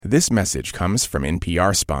This message comes from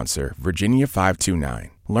NPR sponsor Virginia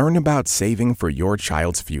 529. Learn about saving for your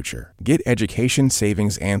child's future. Get education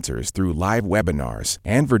savings answers through live webinars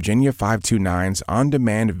and Virginia 529's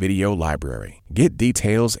on-demand video library. Get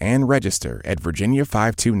details and register at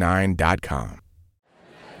virginia529.com.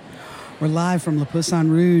 We're live from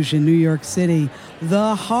Poisson Rouge in New York City,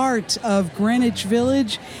 the heart of Greenwich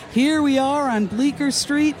Village. Here we are on Bleecker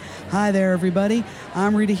Street. Hi there, everybody.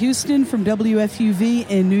 I'm Rita Houston from WFUV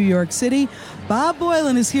in New York City. Bob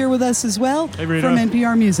Boylan is here with us as well. Hey, Rita. From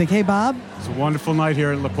NPR Music. Hey, Bob. It's a wonderful night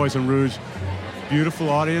here at Poisson Rouge. Beautiful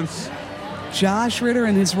audience. Josh Ritter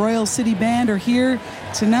and his Royal City Band are here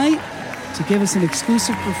tonight to give us an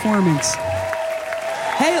exclusive performance.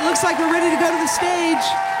 Hey, it looks like we're ready to go to the stage.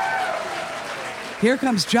 Here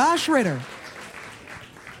comes Josh Ritter.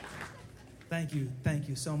 Thank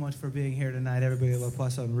you so much for being here tonight, everybody at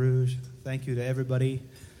Poisson Rouge. Thank you to everybody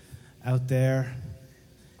out there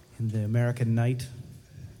in the American night.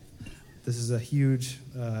 This is a huge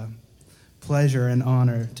pleasure and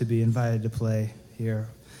honor to be invited to play here.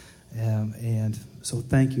 And so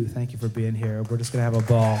thank you for being here. We're just going to have a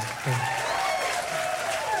ball.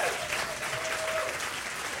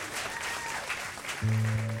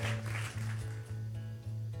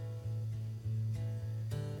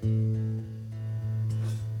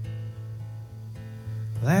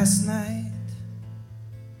 Last night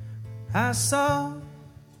I saw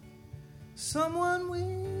someone with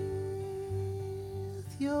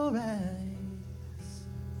your eyes,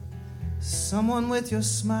 someone with your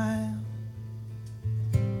smile,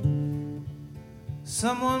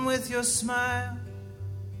 someone with your smile.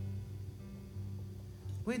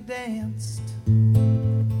 We danced,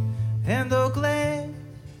 and though glad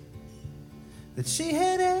that she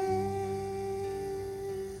had asked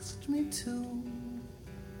me to,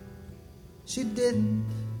 she didn't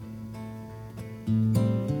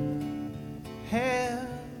have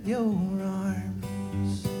your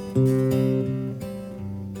arms.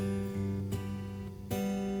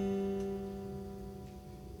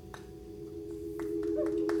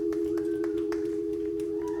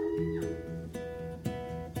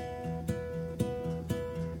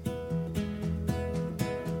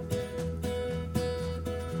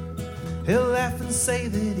 He'll laugh and say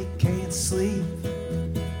that he can't sleep,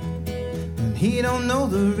 he don't know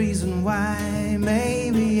the reason why.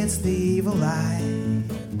 Maybe it's the evil eye.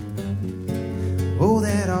 Oh,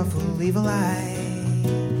 that awful evil eye.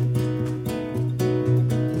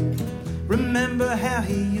 Remember how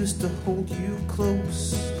he used to hold you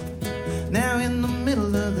close. Now in the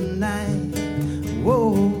middle of the night,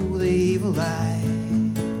 whoa, the evil eye.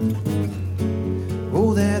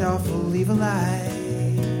 Oh, that awful evil eye.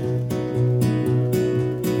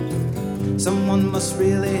 Someone must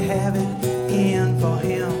really have it in for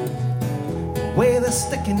him, way they're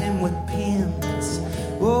sticking him with pins.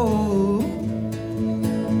 Whoa.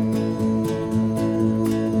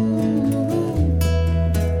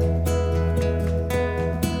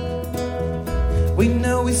 We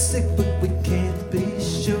know he's sick, but we can't be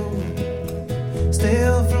sure.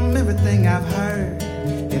 Still, from everything I've heard,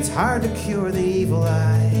 it's hard to cure the evil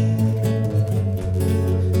eye.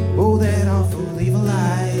 Oh, that awful evil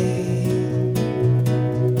eye.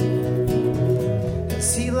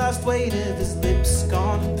 Lost weight of his lips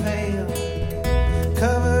gone pale,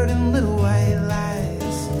 covered in little white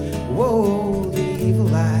lies. Whoa, the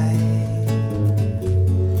evil eye.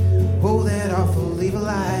 Oh, that awful evil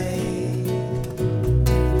eye.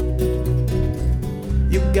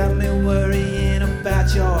 You got me worrying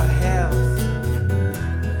about your health.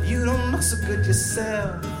 You don't look so good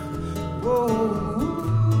yourself. Whoa.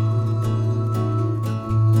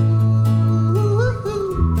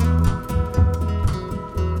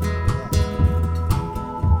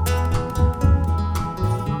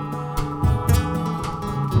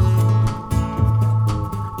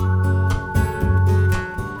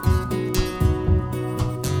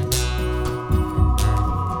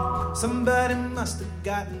 Somebody must have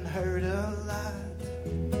gotten hurt a lot.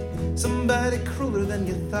 Somebody crueler than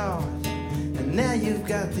you thought. And now you've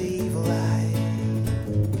got the evil eye.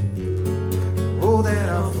 Oh, that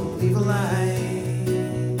awful evil eye.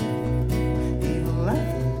 Evil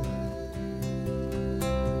eye.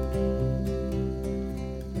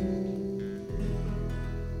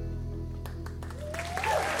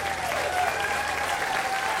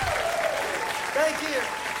 Thank you.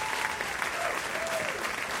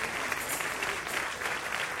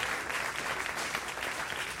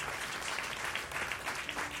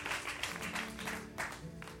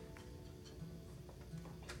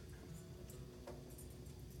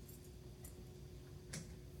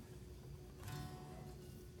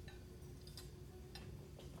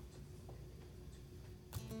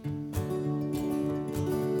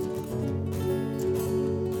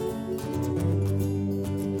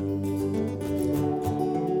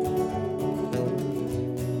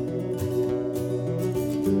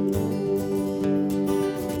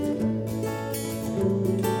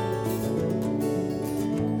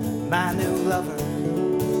 my new lover,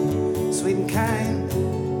 sweet and kind,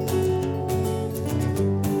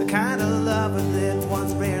 the kind of lover that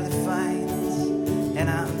one rarely finds. And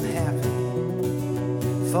I'm happy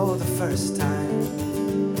for the first time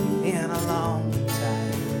in a long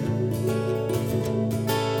time.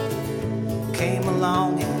 Came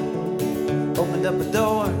along and opened up a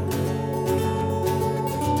door,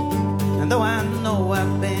 and though I know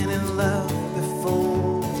I've been in love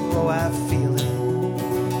before, oh, I feel it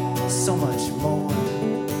so much more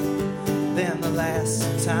than the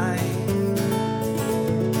last time.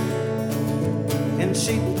 And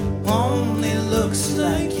she only looks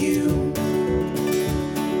like you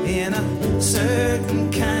in a certain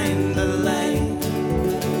kind of light,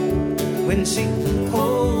 when she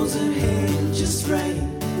holds her head just right.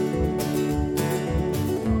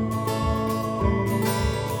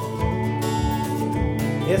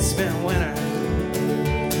 It's been winter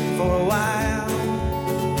for a while.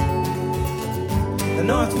 The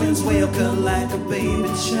north winds wail like a baby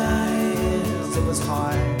child. It was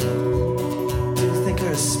hard to think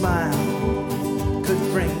her smile could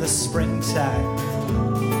bring the springtime,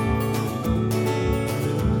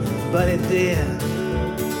 but it did,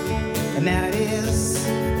 and now it is.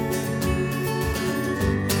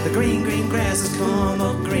 The green, green grass has come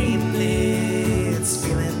up green. It's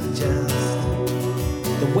feeling just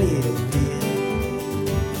the way it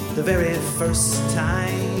did the very first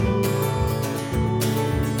time.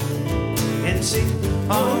 And she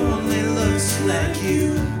only looks like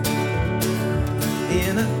you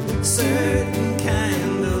in a certain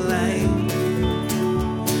kind of light,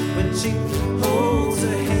 when she holds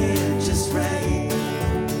her head just right.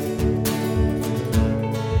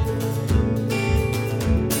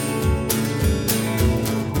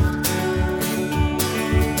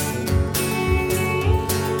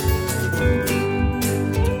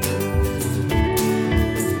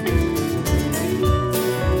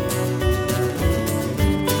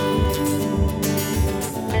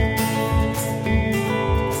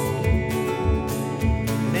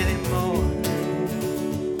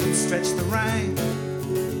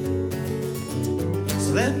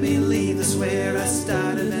 Let me leave this where I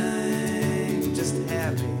started. I'm just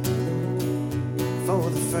happy for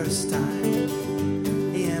the first time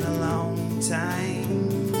in a long time.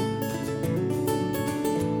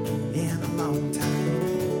 In a long time.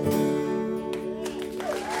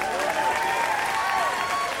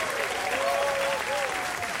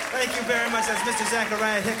 Thank you very much. That's Mr.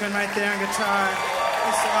 Zachariah Hickman right there on guitar.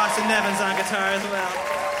 Mr. Austin Evans on guitar as well.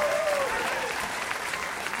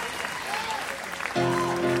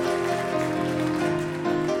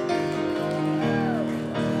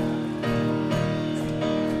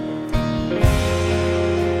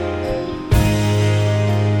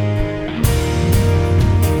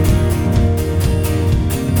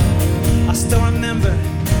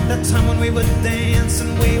 Time when we were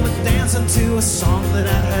dancing to a song that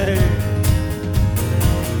I'd heard.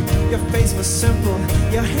 Your face was simple,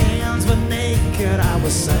 your hands were naked. I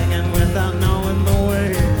was singing without knowing the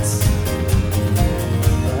words,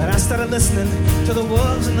 but I started listening to the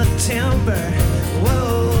wolves in the timber,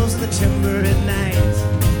 wolves in the timber at night.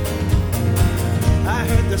 I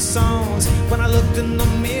heard their songs when I looked in the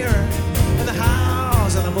mirror, and the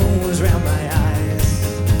house and the moon was round my eyes.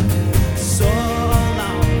 So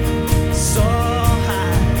so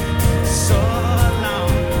high, so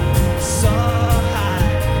long, so high,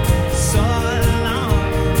 so long,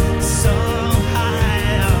 so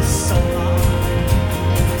high, so long.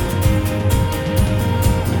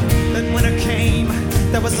 Then winter came,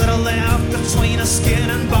 there was little left between our skin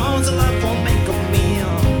and bones. Love won't make a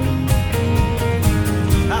meal.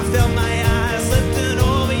 I felt my eyes lifted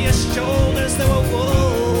over your shoulders. There were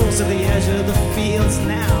wolves at the edge of the fields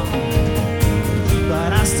now,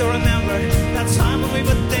 but I still remember that time when we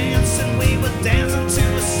were dancing to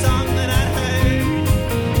a song that I'd heard.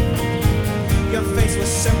 Your face was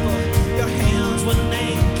simple, your hands were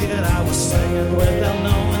naked. I was singing without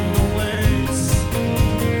knowing the words.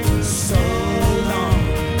 So long,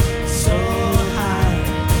 so high,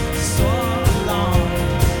 so long,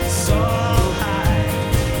 so high,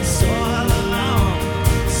 so long,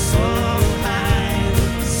 so high,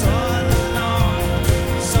 so long,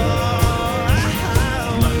 so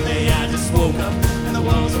high. One day I just woke up and the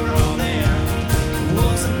walls were all there.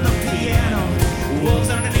 Wolves on the piano, wolves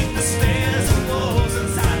underneath the stairs, and wolves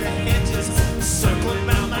inside the hedges, circling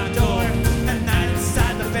round my door. At night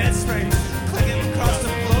inside the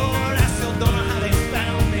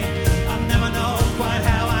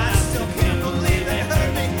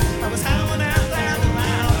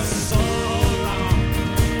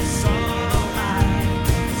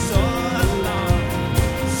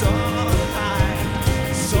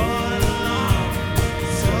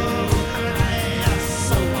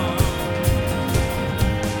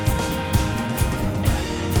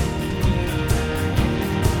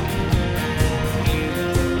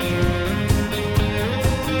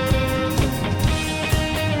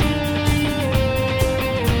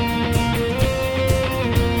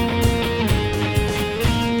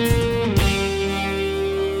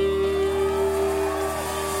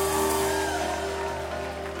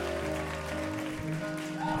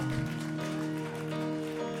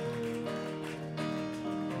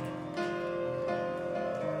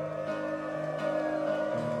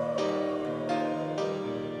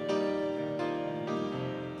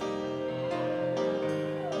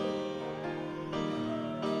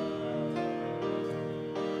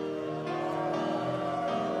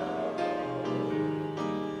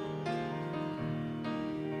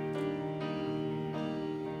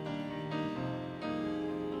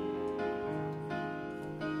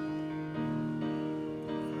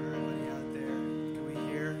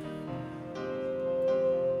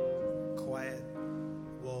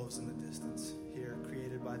close in the distance here,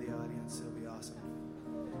 created by the audience. It'll be awesome.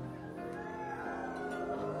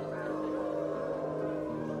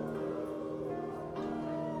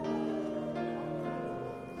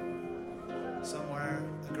 Somewhere,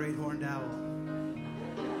 a great horned owl.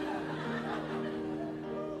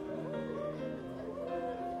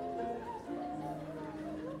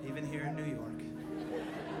 Even here in New York,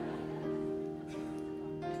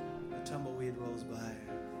 a tumbleweed rolls by.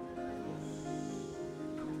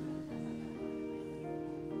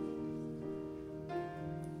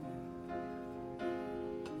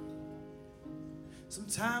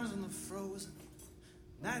 Sometimes on the frozen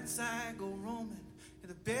nights I go roaming in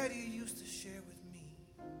the bed you used to share with me.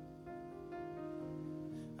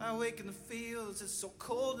 I wake in the fields, it's so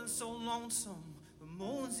cold and so lonesome. The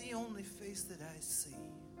moon's the only face that I see.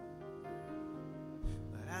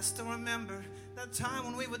 But I still remember that time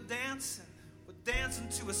when we were dancing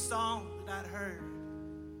to a song that I'd heard.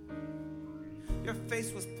 Your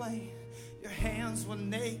face was plain, your hands were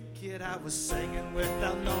naked. I was singing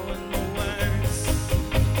without knowing the words.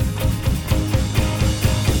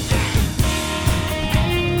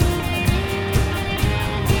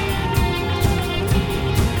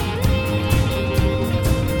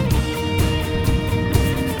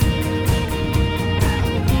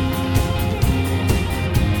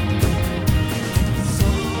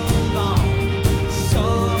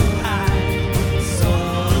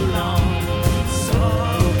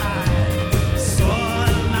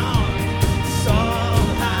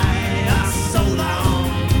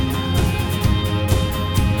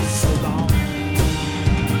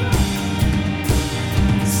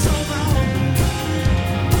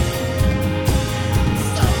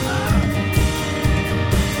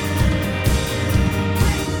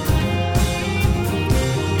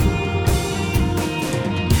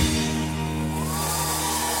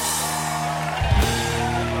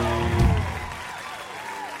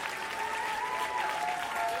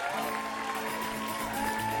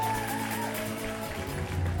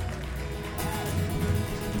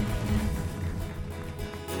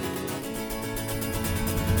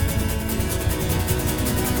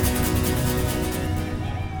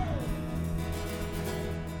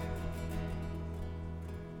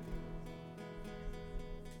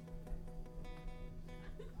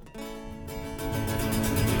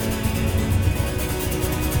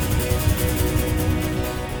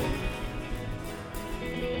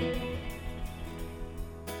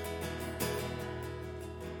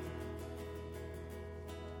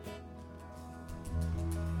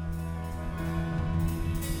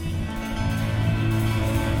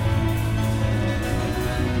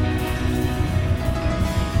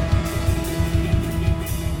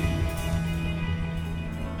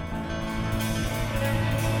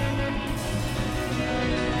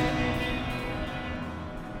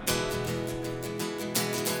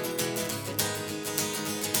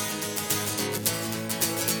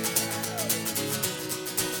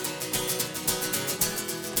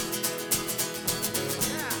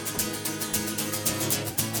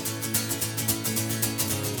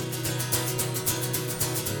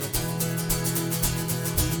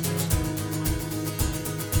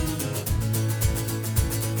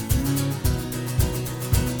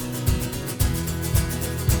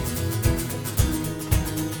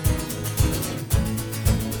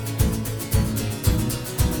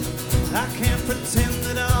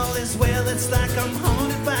 It's like I'm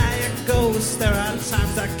haunted by a ghost. There are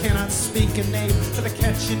times I cannot speak a name for the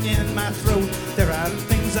catching in my throat. There are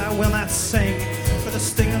things I will not sing for the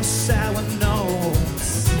sting of sour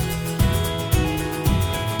notes.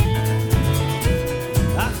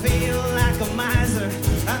 I feel like a miser.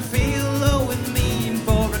 I feel low and mean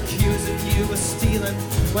for accusing you of stealing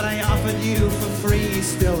what I offered you for free.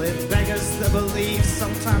 Still it beggars the belief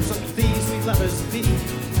sometimes what thieves we lovers be.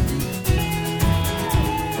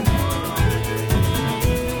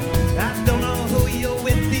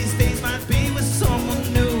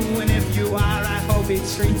 He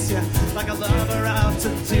treats you like a lover ought to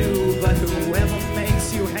do. But whoever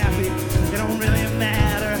makes you happy, it don't really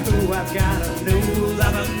matter who. I've got a new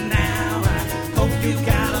lover now. I hope you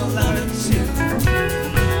got a lover too.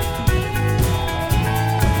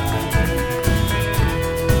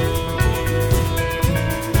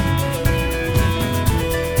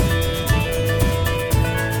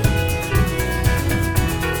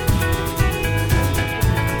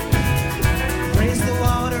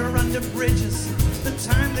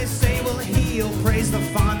 Praise the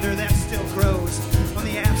fonder that still grows on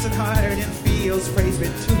the absent heart and feels. Praise be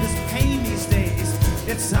to this pain these days.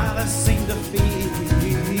 It's all I seem to feel.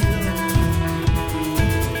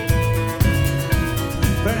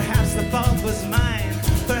 Perhaps the fault was mine.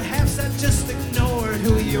 Perhaps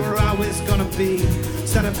is gonna be.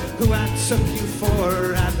 Instead of who I took you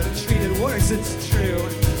for, I've been treated worse, it's true.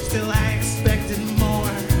 Still I expected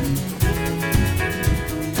more.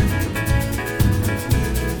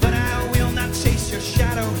 But I will not chase your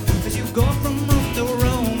shadow as you go from room to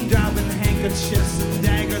room, dropping handkerchiefs and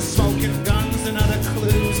daggers, smoking guns and other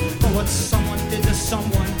clues for what someone did to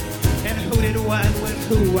someone and who did what with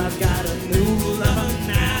who. I've got a new lover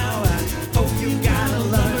now. I hope you got a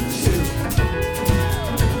lover too.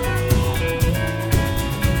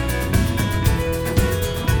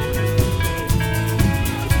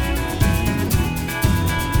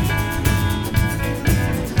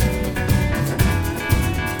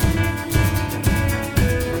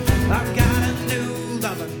 I've got a new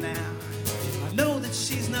lover now. I know that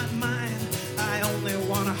she's not mine. I only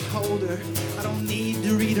wanna hold her. I don't need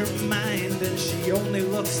to read her mind. And she only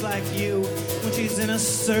looks like you when she's in a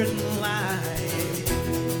certain light.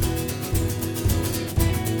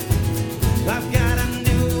 I've got a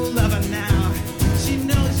new lover now. She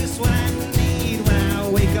knows just what I need when I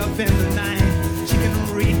wake up in the night. She can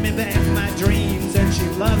read me back my dreams, and she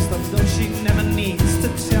loves them, though she never needs to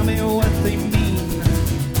tell me what they mean.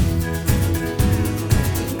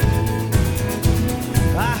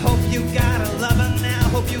 I hope you got a lover now.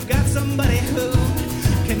 Hope you got somebody who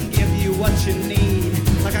can give you what you need,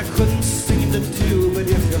 like I couldn't seem to do. But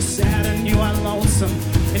if you're sad and you are lonesome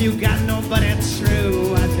and you got nobody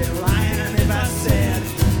true, I'd be lying if I said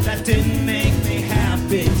that didn't make me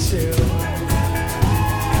happy too.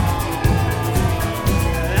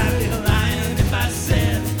 I'd be lying if I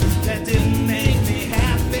said that didn't make me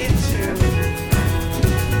happy too.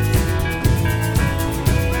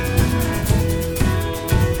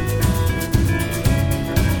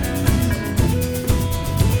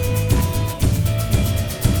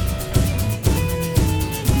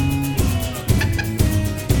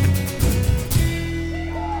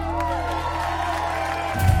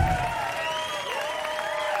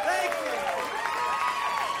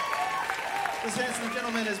 This handsome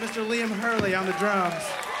gentleman is Mr. Liam Hurley on the drums,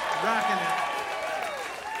 rocking it.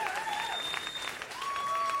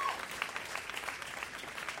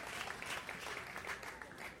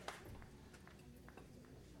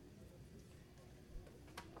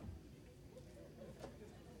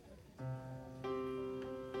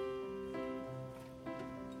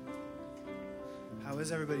 How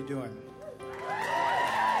is everybody doing?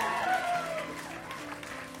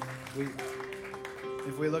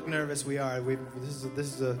 If we look nervous, we are. This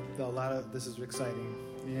is a lot of. This is exciting,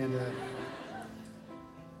 and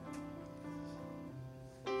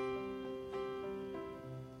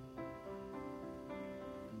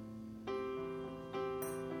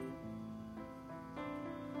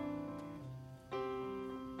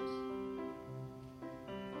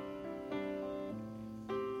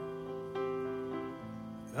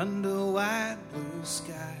under wide blue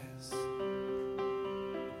skies,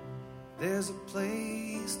 there's a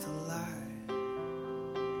place to lie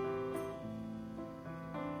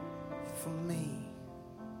for me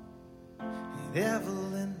and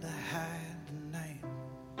Evelyn to hide tonight.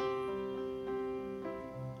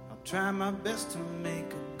 I'll try my best to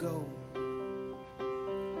make a go,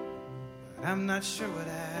 but I'm not sure what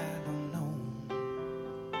I don't know.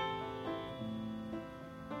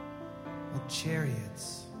 Well,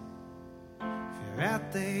 chariots, if you're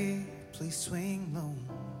out there, please swing low.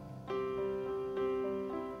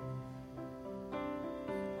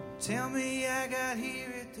 Tell me I got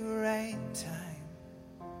here at the right time.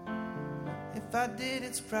 If I did,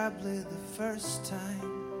 it's probably the first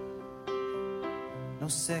time. No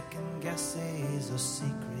second guesses or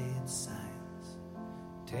secret signs.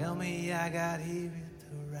 Tell me I got here at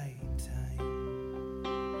the right time.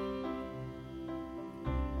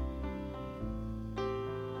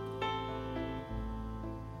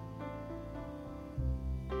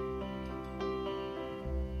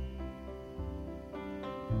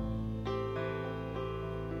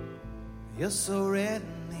 You're so red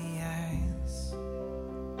in the eyes,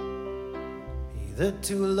 either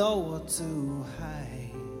too low or too high.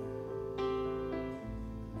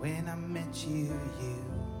 When I met you, you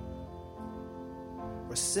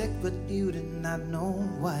were sick, but you did not know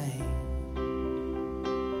why.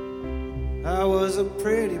 I was a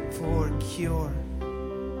pretty poor cure,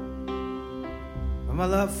 but my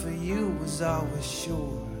love for you was always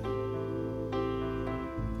sure.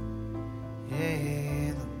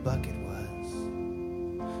 Yeah, the bucket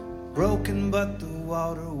broken, but the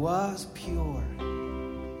water was pure.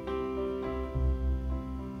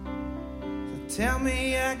 So tell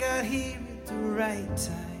me I got here at the right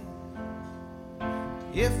time.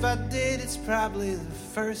 If I did, it's probably the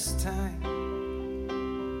first time.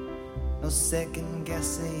 No second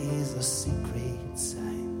guesses or secret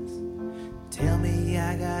signs. Tell me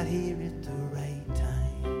I got here at the right time.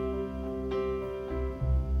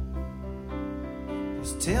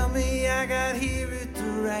 Just tell me I got here at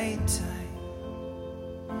the right time.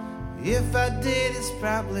 If I did, it's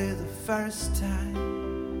probably the first time.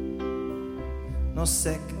 No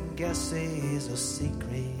second guesses or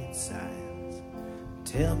secret signs.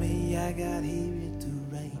 Tell me I got here at the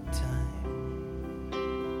right time.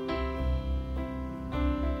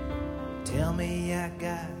 Tell me I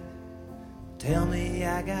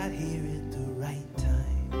got here at the right time.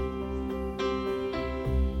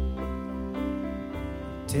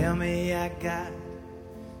 Tell me I got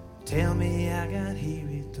here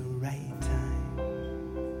at the right time.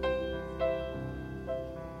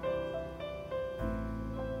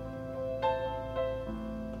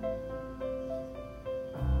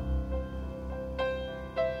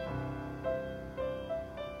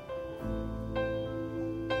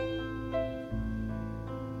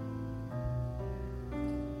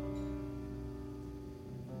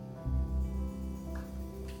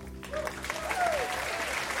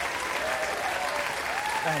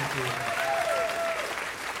 Thank you.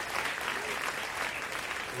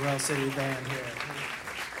 Royal City Band here.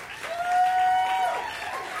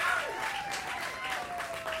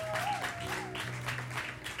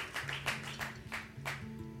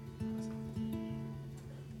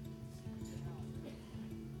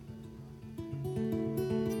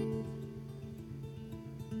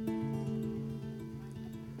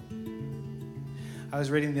 I was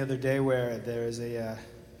reading the other day where there is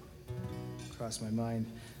crossed my mind,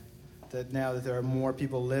 that now that there are more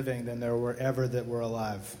people living than there were ever that were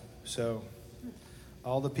alive. So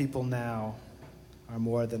all the people now are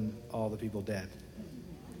more than all the people dead,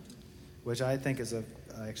 which I think is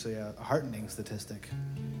actually a heartening statistic.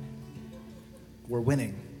 We're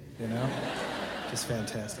winning, you know? Just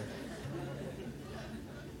fantastic.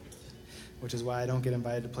 Which is why I don't get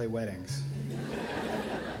invited to play weddings.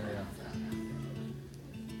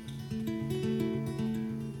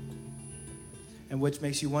 And which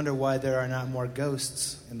makes you wonder why there are not more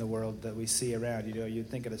ghosts in the world that we see around. You know, you'd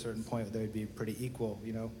think at a certain point they would be pretty equal,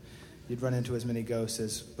 you know. You'd run into as many ghosts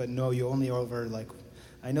as, but no, you only over, like,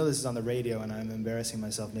 I know this is on the radio and I'm embarrassing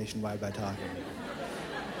myself nationwide by talking.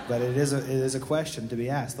 But it is a question to be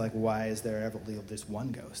asked, like, why is there ever just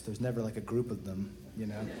one ghost? There's never, like, a group of them, you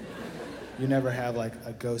know. You never have, like,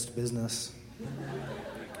 a ghost business.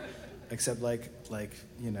 Except, like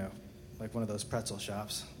you know, like one of those pretzel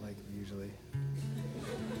shops, like, usually.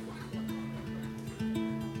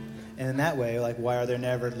 And in that way, like, why are there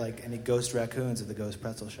never, like, any ghost raccoons at the ghost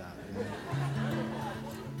pretzel shop? You know?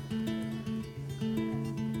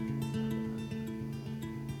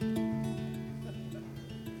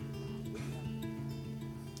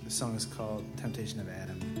 This song is called Temptation of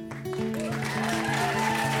Adam.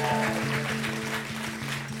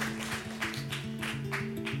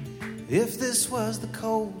 If this was the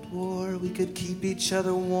Cold War, we could keep each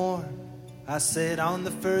other warm. I said on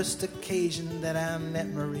the first occasion that I met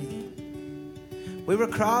Marie. We were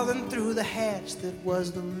crawling through the hatch that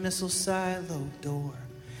was the missile silo door,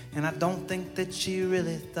 and I don't think that she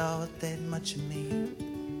really thought that much of me.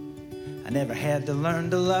 I never had to learn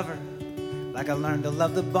to love her like I learned to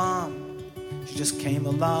love the bomb. She just came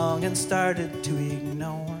along and started to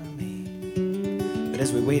ignore me. But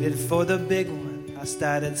as we waited for the big one, I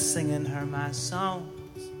started singing her my songs.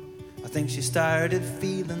 I think she started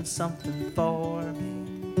feeling something for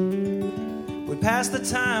me. We passed the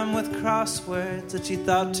time with crosswords that she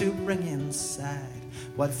thought to bring inside.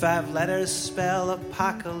 What 5 letters spell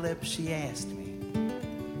apocalypse, she asked me.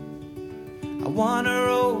 I won her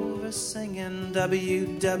over singing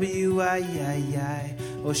WWII.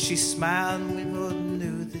 Oh, she smiled and we both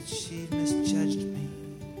knew that she'd misjudged me.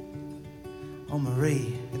 Oh,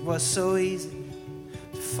 Marie, it was so easy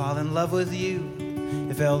to fall in love with you.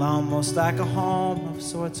 It felt almost like a home of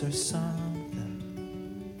sorts or something.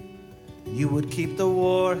 You would keep the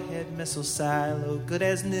warhead missile silo good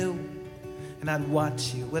as new, and I'd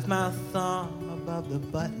watch you with my thumb above the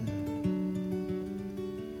button.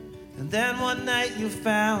 And then one night you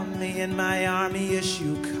found me in my army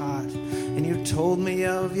issue cot, and you told me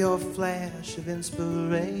of your flash of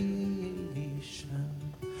inspiration.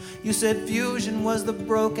 You said fusion was the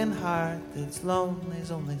broken heart that's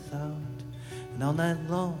lonely's only thought. And all night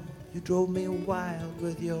long, you drove me wild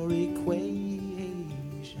with your equations.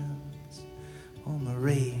 Oh,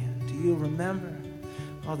 Marie, do you remember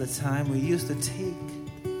all the time we used to take?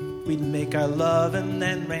 We'd make our love and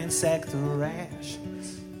then ransack the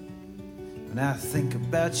rations. When I think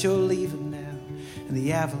about your leaving now and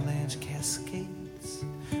the avalanche cascades,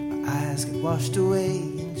 my eyes get washed away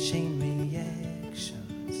in chain reactions.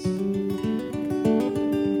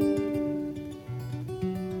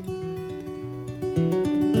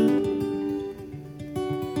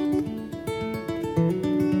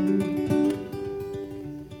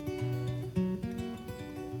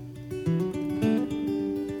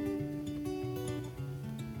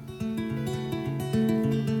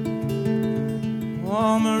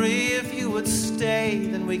 Oh, Marie, if you would stay,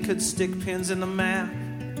 then we could stick pins in the map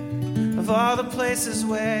of all the places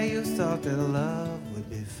where you thought that love would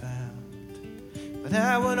be found. But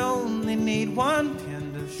I would only need one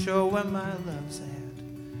pin to show where my love's at,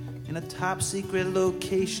 in a top secret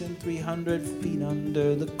location 300 feet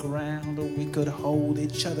under the ground, or we could hold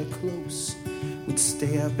each other close. We'd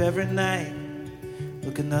stay up every night,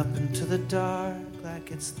 looking up into the dark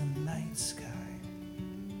like it's the night sky.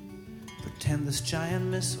 Pretend this giant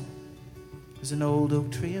missile is an old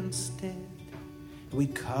oak tree instead.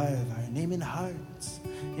 We'd carve our name in hearts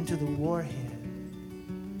into the warhead.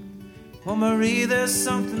 Oh, Marie, there's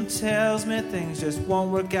something tells me things just won't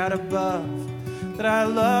work out above, that our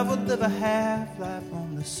love would live a half-life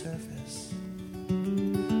on the surface.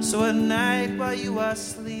 So at night while you are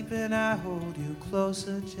sleeping, I hold you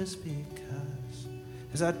closer just because.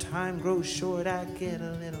 As our time grows short, I get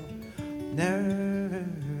a little nervous.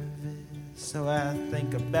 So I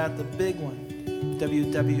think about the big one,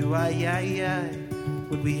 WWII.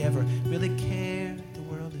 Would we ever really care if the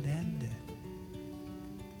world had ended?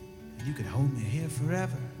 And you could hold me here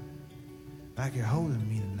forever, like you're holding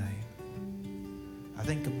me tonight. I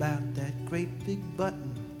think about that great big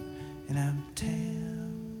button, and I'm tempted.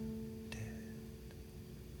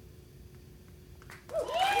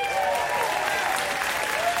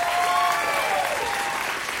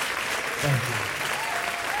 Thank you.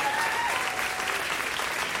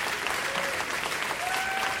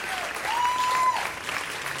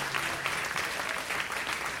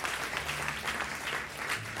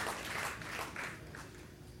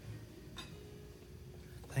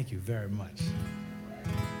 Thank you very much.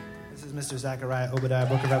 This is Mr. Zachariah Obadiah,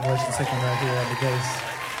 Book of Revelation, sitting right here on the bass.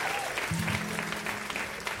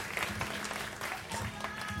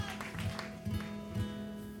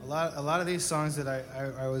 A lot of these songs that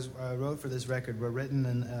I wrote for this record were written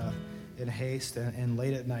in haste and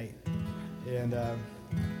late at night, and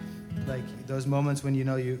like those moments when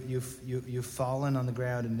you've fallen on the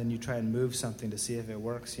ground and then you try and move something to see if it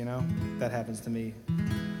works. That happens to me.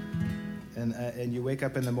 And you wake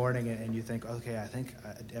up in the morning and you think, okay,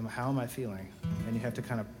 how am I feeling? And you have to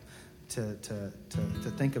kind of to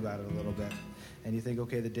think about it a little bit. And you think,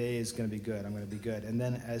 okay, the day is going to be good. I'm going to be good. And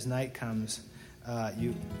then as night comes,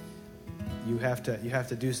 you have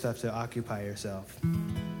to do stuff to occupy yourself.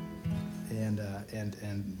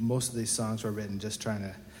 And most of these songs were written just trying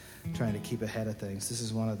to keep ahead of things. This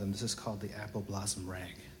is one of them. This is called the Apple Blossom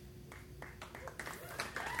Rag.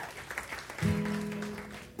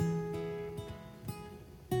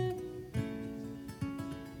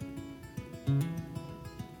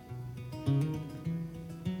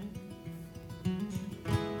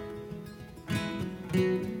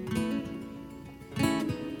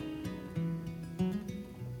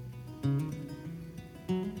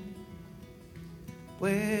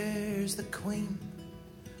 Where's the queen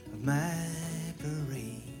of my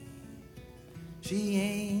parade? She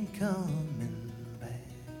ain't coming back.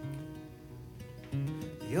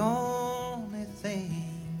 The only thing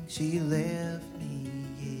she left me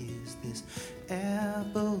is this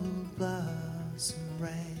apple blossom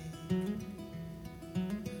rag.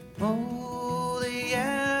 Oh, the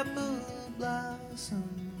apple blossom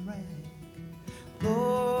rag.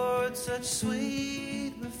 Lord, such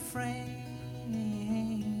sweet refrain.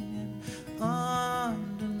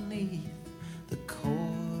 Underneath the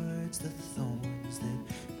cords, the thorns that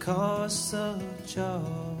cause such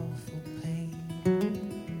awful pain.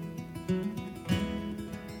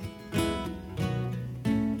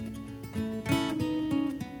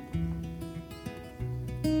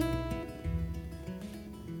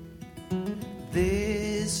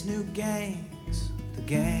 This new gang's the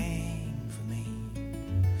gang for me,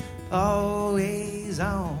 always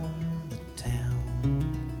on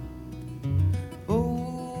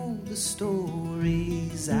the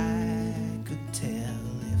stories I could tell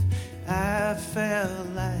if I felt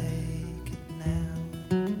like it now.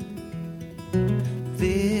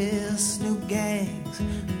 This new gang's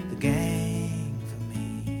the gang for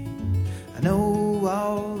me. I know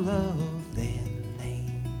all of their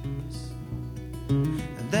names,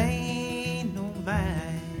 and they ain't no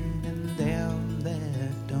mine, and them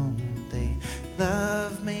that don't, they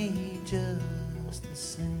love me just the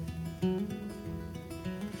same.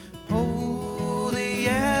 Oh, the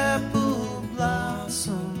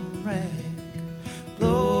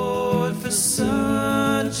was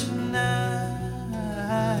such a knife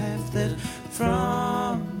that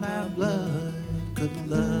from my blood could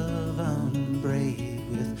love unbraid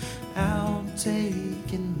without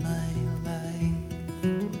taking my life.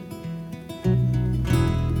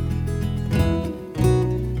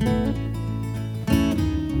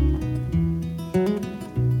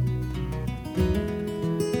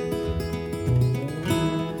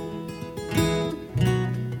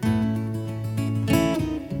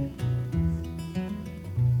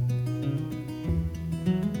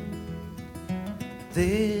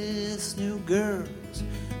 This new girl's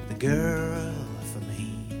the girl for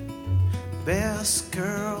me, best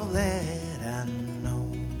girl that I know.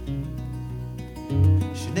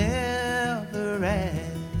 She never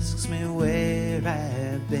asks me where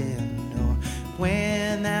I've been or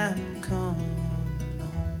when I'm coming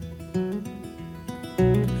home.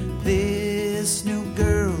 This new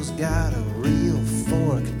girl's got a real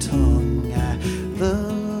forked tongue. I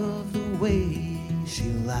love the way she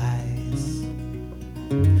lies.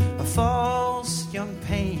 A false young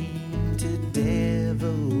painted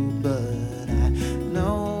devil, but I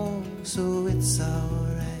know, so it's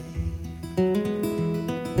alright.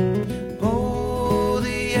 Oh,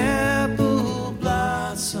 the apple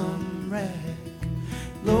blossom wreck.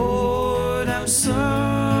 Lord, I'm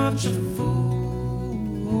such a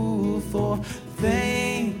fool for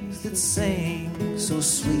things that sing so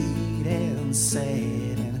sweet and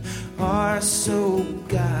sad and are so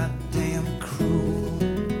goddamn cruel.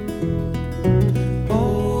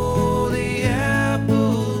 Oh, the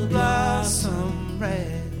apple blossom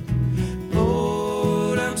red.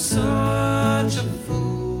 Lord, I'm such a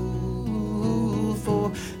fool for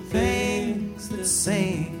things that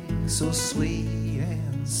sing so sweet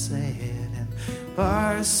and sad and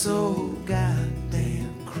are so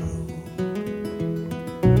goddamn cruel.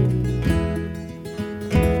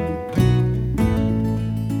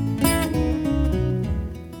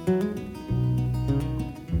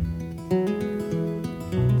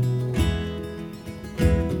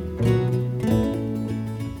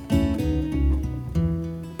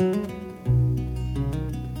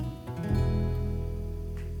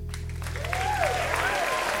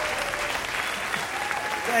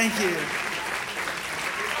 Thank you.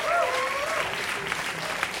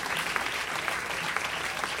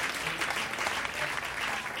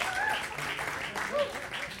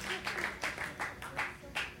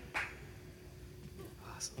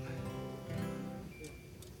 Awesome.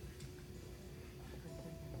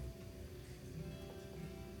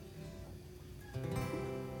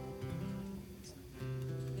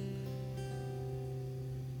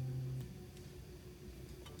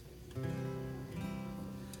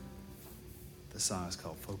 The song is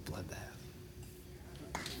called Folk Bloodbath.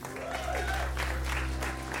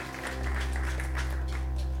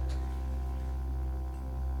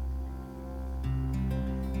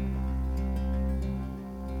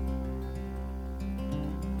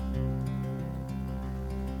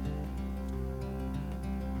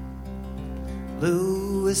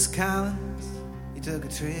 Lewis Collins, he took a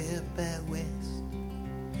trip out west.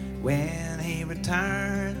 When he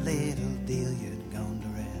returned, little Delia'd gone to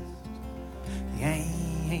rest. The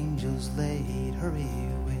angels laid her away.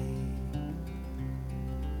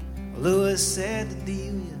 Lewis said to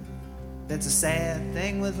Delia, that's a sad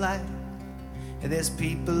thing with life. There's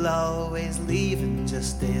people always leaving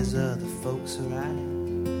just as other folks arrive.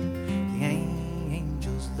 The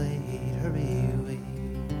angels laid her away.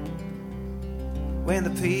 When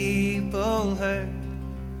the people heard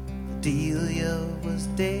that Delia was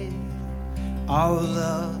dead, all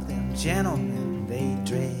of them gentlemen, they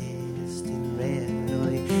dressed in red. Oh,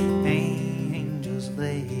 the angels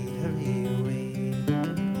laid her away.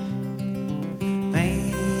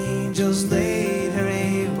 Angels laid her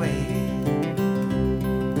away.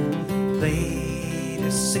 Laid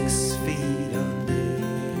her 6 feet under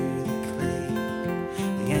the clay.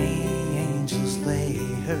 The angels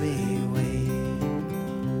laid her away.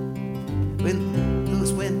 When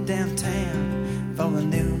Lewis went downtown for a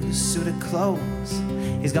new suit of clothes,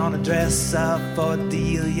 he's gonna dress up for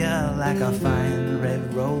Delia like a fine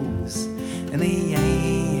red rose. And the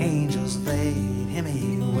angels laid him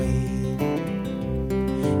away.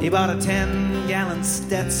 He bought a 10-gallon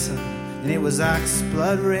Stetson, and it was ox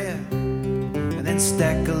blood red. And then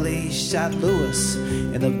Steckley shot Lewis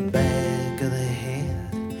in the back of the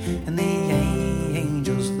head. And the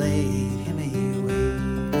angels laid him away.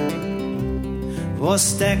 Well,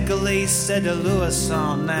 Steckley said to Lewis,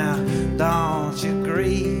 oh, now don't you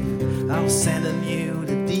grieve. I'm sending you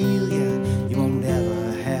to Delia. You won't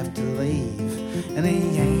ever have to leave. And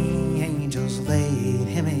the angels laid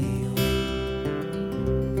him away.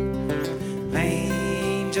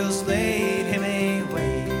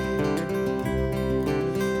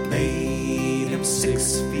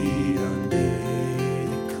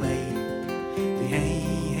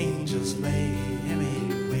 angels laid him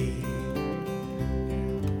away.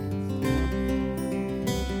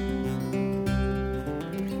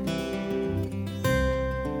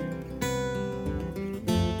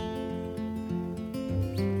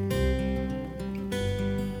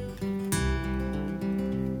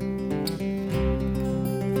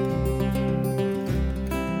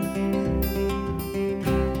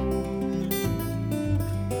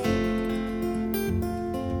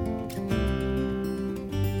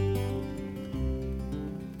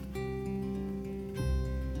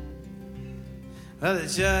 Well, the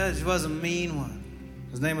judge was a mean one.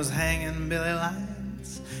 His name was Hanging Billy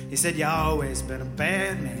Lyons. He said, you always been a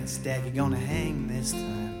bad man, Stack. You're gonna hang this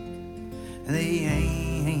time. And the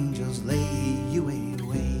angels lay you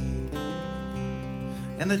away.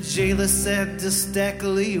 And the jailer said to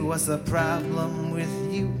Stackley, what's the problem with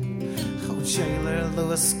you? Oh, jailer,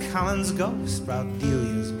 Lewis Collins' ghost brought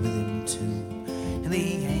Delia's with him too. And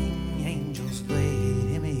the angels laid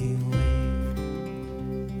him away.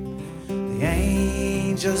 The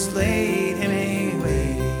angels laid him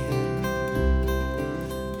away,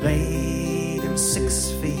 laid him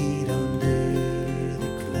 6 feet under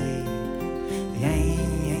the clay. The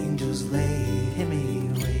angels laid him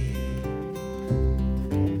away.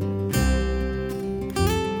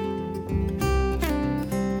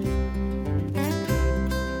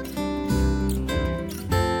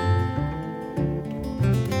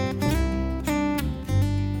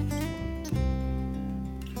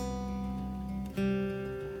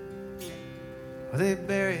 They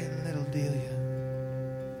buried little Delia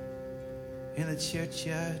in the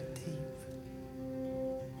churchyard deep,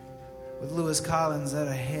 with Lewis Collins at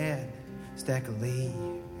her head, Stackley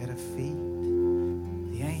at her feet.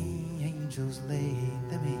 The angels laid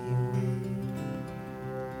them away.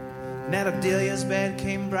 And out of Delia's bed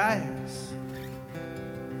came briars,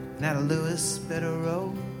 and out of Lewis' bed a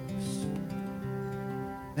rose,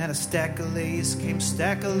 and out of Stackley's came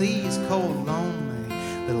Stackley's cold, lonely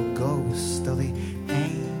little ghost. Of the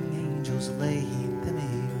angels laid them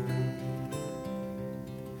away.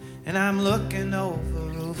 And I'm looking over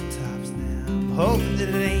rooftops now, I'm hoping that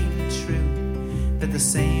it ain't true, that the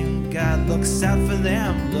same God looks out for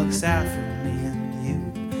them, looks out for me and you.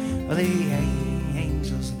 Oh, the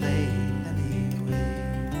angels laid them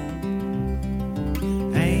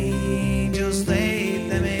away. Angels laid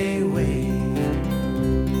them away,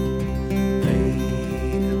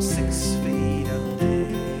 laid them 6 feet under.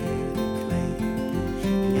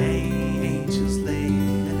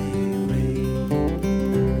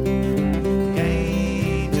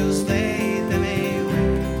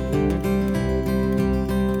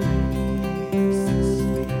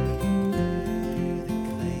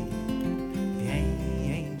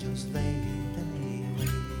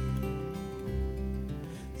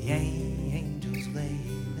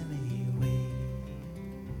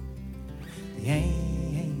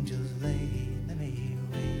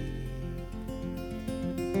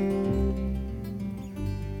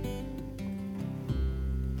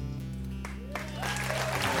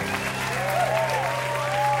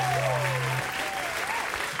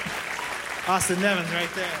 Austin Nevins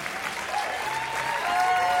right there.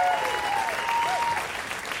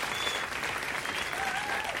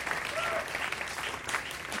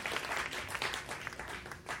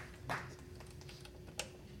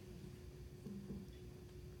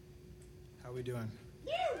 How we doing?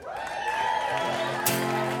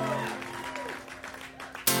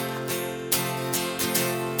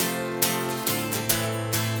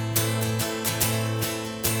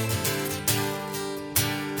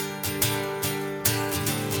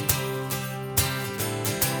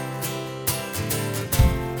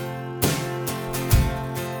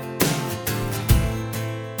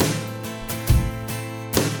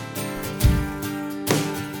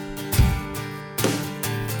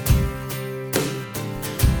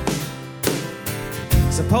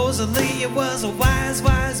 Supposedly it was a wise,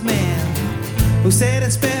 wise man who said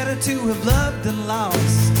it's better to have loved than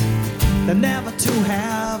lost than never to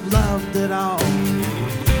have loved at all,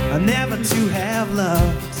 or never to have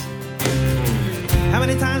loved. How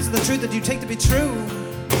many times is the truth that you take to be true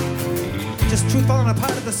just truth falling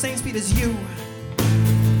apart at the same speed as you,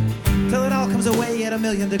 till it all comes away at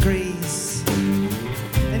 1,000,000 degrees,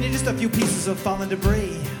 and you're just a few pieces of fallen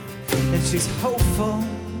debris, and she's hopeful.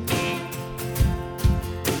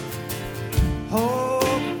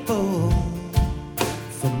 Hopeful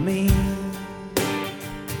for me.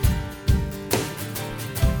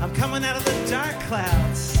 I'm coming out of the dark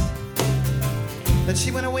clouds. Then she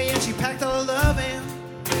went away and she packed all her love in.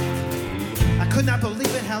 I could not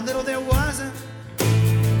believe it, how little there wasn't.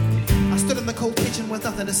 I stood in the cold kitchen with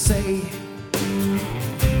nothing to say.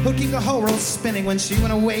 who'd keep the whole world spinning when she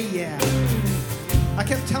went away, yeah. I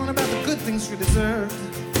kept telling her about the good things she deserved,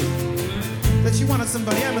 that she wanted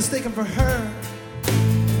somebody I'd mistaken for her.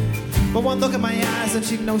 But one look at my eyes and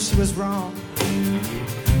she'd know she was wrong,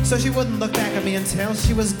 so she wouldn't look back at me until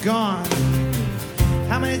she was gone.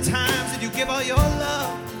 How many times did you give all your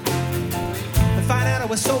love and find out it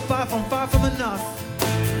was so far from enough?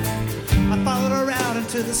 I followed her out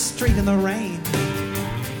into the street in the rain,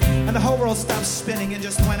 and the whole world stopped spinning and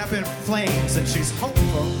just went up in flames. And she's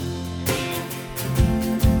hopeful,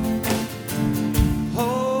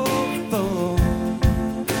 hopeful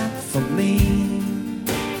for me.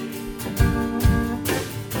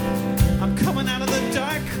 I'm coming out of the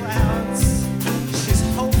dark clouds. She's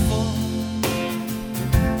hopeful,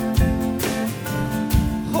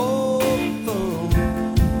 hopeful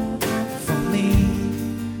for me.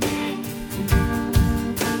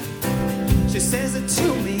 She says it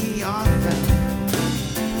to me often.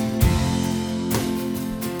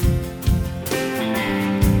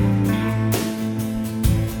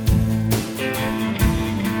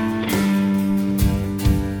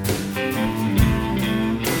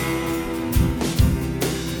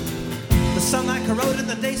 Sunlight corroded,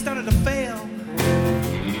 the day started to fail.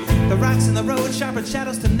 The rocks in the road sharpened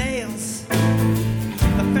shadows to nails.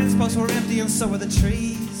 The fence posts were empty and so were the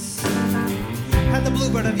trees. And the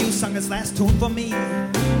bluebird of you sung its last tune for me.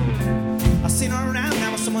 I've seen her around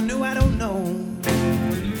now with someone new I don't know.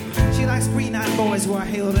 She likes green-eyed boys who are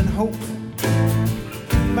hailed in hope.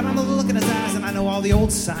 But I'm the look in his eyes and I know all the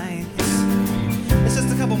old signs. It's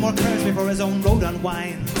just a couple more curves before his own road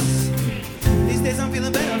unwinds. These days I'm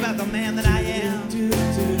feeling better about the man that I am.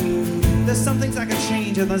 There's some things I can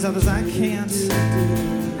change and there's others I can't.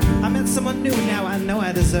 I met someone new, now I know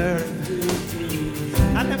I deserve.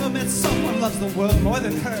 I never met someone who loves the world more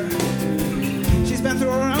than her. She's been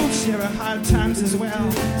through her own share of hard times as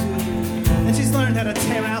well, and she's learned how to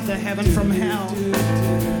tear out the heaven from hell.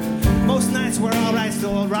 Most nights we're alright,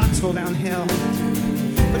 still all rocks go downhill.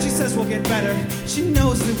 But she says we'll get better, she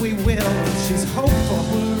knows that we will. She's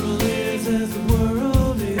hopeful. As the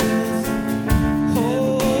world is,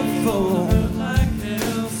 hopeful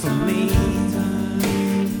for me.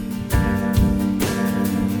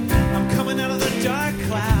 I'm coming out of the dark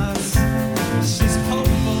clouds. She's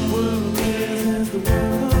hopeful. As the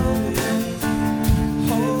world is,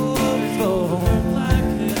 hopeful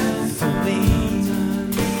for me.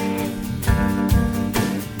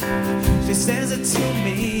 She says it to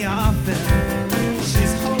me often.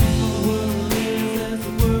 She's hopeful.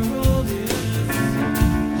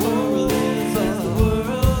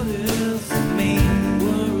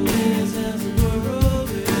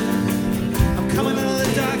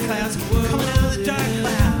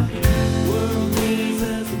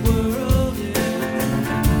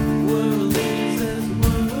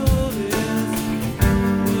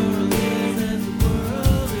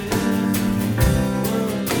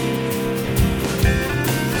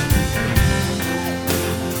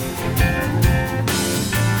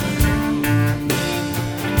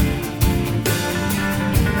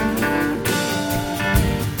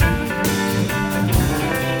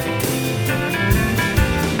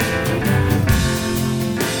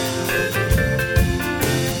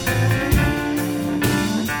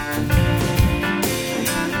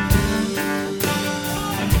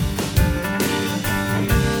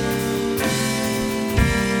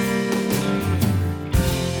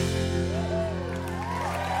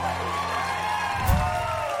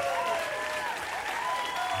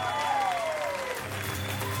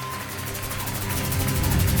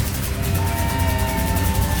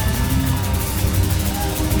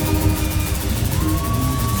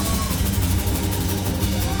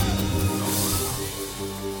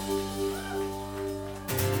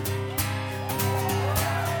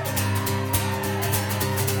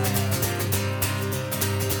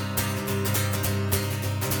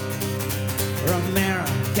 Romero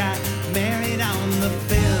got married on the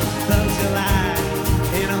 5th of July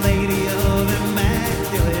in a lady of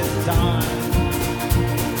immaculate dawn.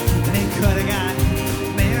 And he could have got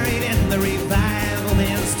married in the revival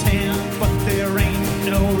man's tent, but there ain't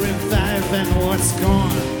no reviving what's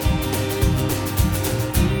gone.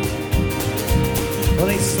 Well,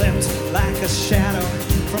 he slipped like a shadow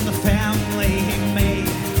from the family he made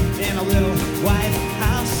in a little white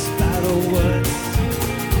house by the woods.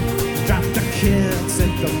 Dropped the kids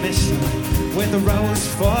at the mission with a rose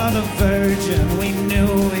for the Virgin. We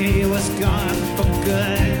knew he was gone for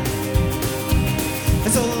good.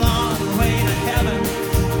 It's a long way to heaven,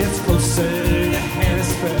 it's closer to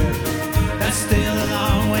Harrisburg. That's still a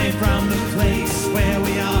long way from the place where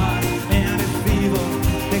we are. And if evil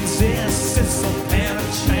exists, it's so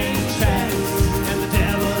penetrating.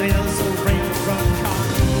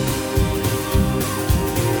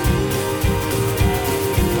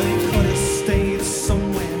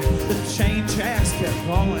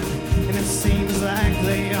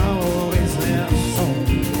 always lives home.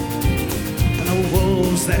 And the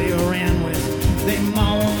wolves that he ran with, they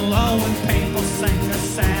moan low and painful, sang their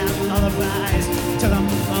sad lullabies to the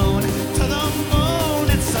moon, to the moon.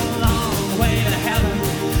 It's a long way to heaven.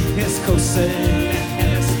 It's closer than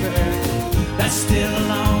Harrisburg. That's still a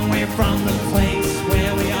long way from the place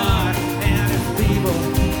where we are. And if evil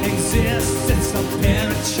exists, it's the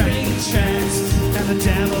parent train tracks, and the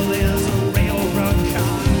devil is a railroad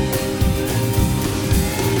car.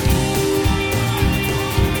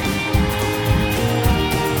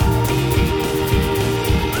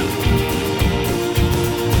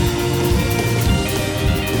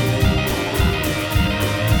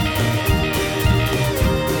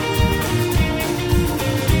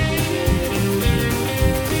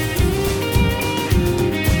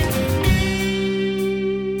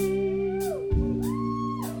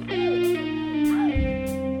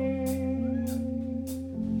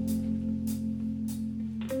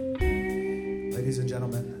 Ladies and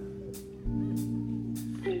gentlemen,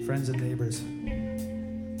 friends and neighbors,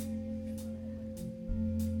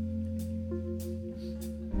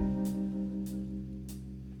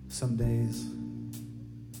 some days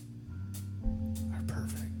are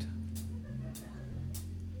perfect.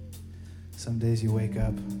 Some days you wake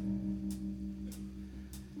up and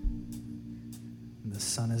the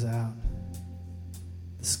sun is out,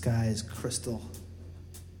 the sky is crystal.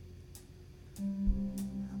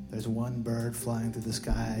 There's one bird flying through the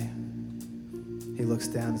sky. He looks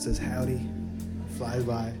down and says, "Howdy," flies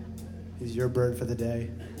by. He's your bird for the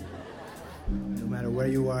day. No matter where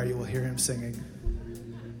you are, you will hear him singing.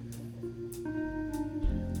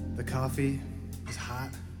 The coffee is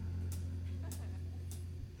hot.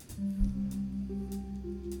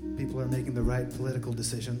 People are making the right political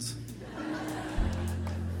decisions.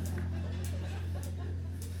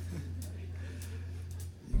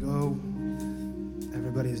 You go,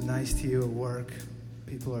 everybody is nice to you at work.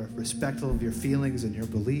 People are respectful of your feelings and your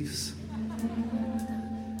beliefs.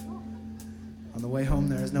 On the way home,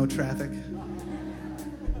 there is no traffic.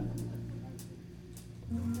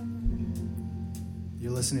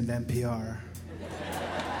 You're listening to NPR.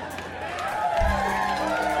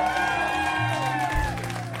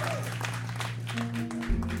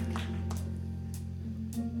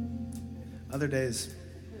 Other days,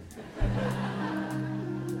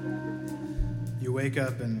 you wake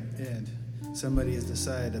up and somebody has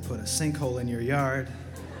decided to put a sinkhole in your yard.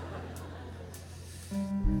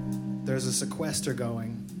 There's a sequester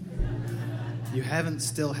going. You haven't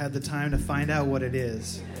still had the time to find out what it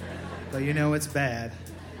is, but you know it's bad.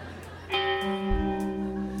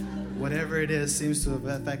 Whatever it is seems to have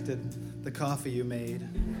affected the coffee you made.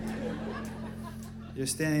 You're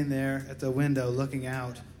standing there at the window looking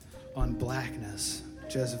out on blackness,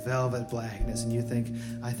 just velvet blackness, and you think,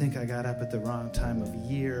 I think I got up at the wrong time of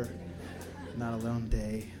year, not a lone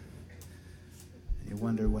day. And you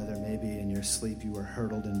wonder whether maybe in your sleep you were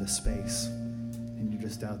hurtled into space and you're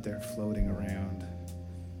just out there floating around.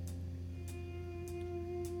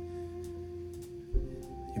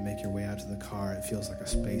 You make your way out to the car. It feels like a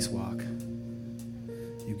spacewalk.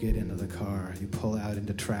 You get into the car. You pull out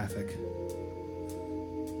into traffic.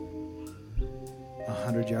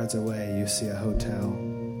 100 yards away, you see a hotel.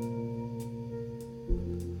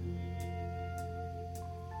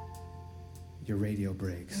 Your radio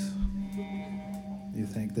breaks. You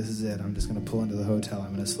think, this is it. I'm just going to pull into the hotel.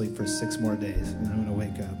 I'm going to sleep for 6 more days, and I'm going to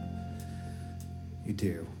wake up. You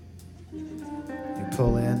do. You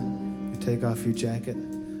pull in. You take off your jacket.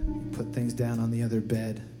 You put things down on the other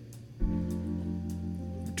bed.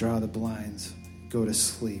 You draw the blinds. Go to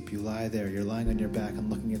sleep. You lie there. You're lying on your back and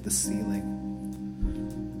looking at the ceiling.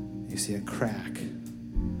 You see a crack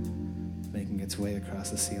making its way across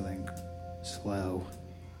the ceiling, slow,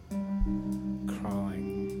 crawling.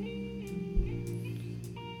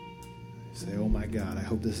 You say, oh my God, I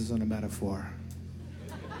hope this isn't a metaphor.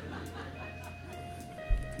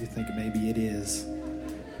 You think maybe it is.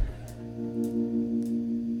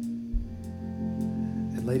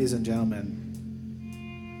 And ladies and gentlemen,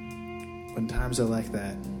 when times are like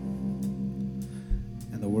that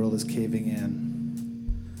and the world is caving in,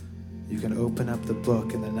 you can open up the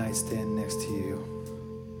book in the nightstand next to you.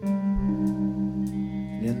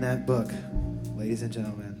 And in that book, ladies and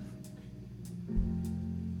gentlemen,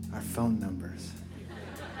 are phone numbers.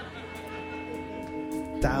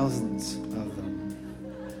 Thousands of them.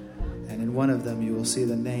 And in one of them, you will see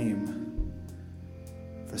the name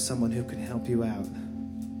for someone who can help you out.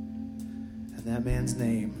 And that man's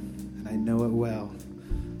name, and I know it well,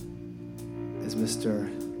 is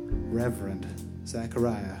Mr. Reverend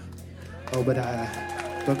Zechariah Obadiah,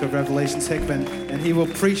 Book of Revelations Hickman, and he will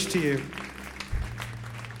preach to you.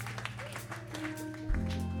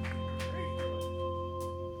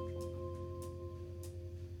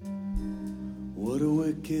 What a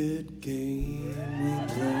wicked game we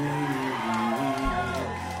play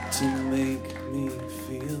to make me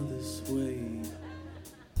feel this way.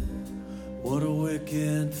 What a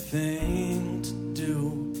wicked thing to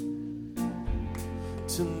do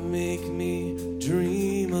to make me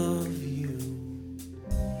dream of you.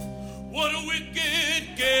 What a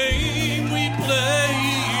wicked game we play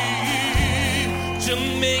to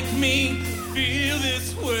make me feel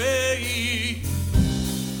this way.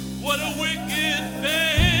 What a wicked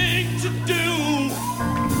thing to do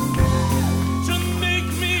to make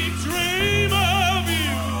me dream of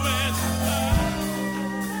you. And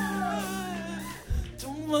I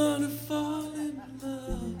don't wanna fall in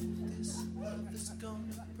love. This love is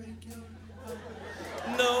gonna break your heart.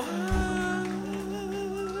 No, I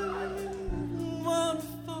don't wanna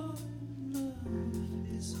fall in love.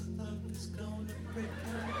 This love is gonna break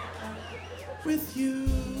your heart with you.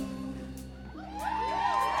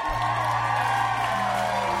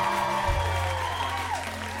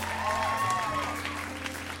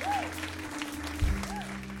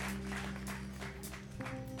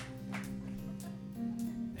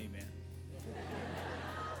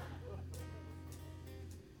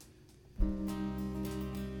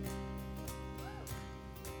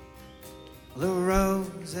 The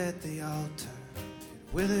rose at the altar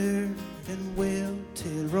withered and wailed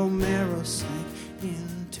till Romero sank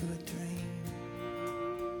into a dream.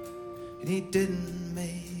 And he didn't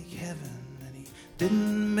make heaven, and he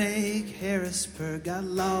didn't make Harrisburg. Got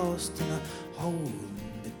lost in a hole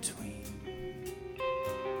in between.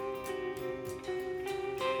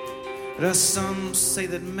 But some say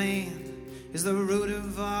that man is the root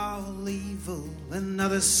of all evil, and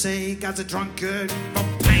others say God's a drunkard for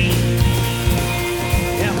pain.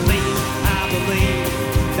 Yeah, I believe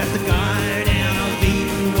that the Garden of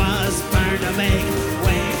Eden was burned to make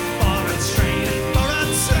way for a train. For a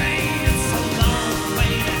train, it's a long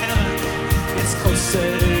way to heaven. It's closer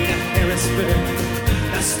to Harrisburg.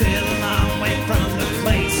 That's still a long way from the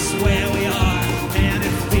place where we are. And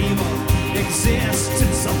if evil exists,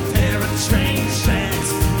 it's a pair of train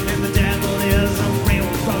tracks, and the devil is a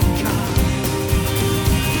railroad car.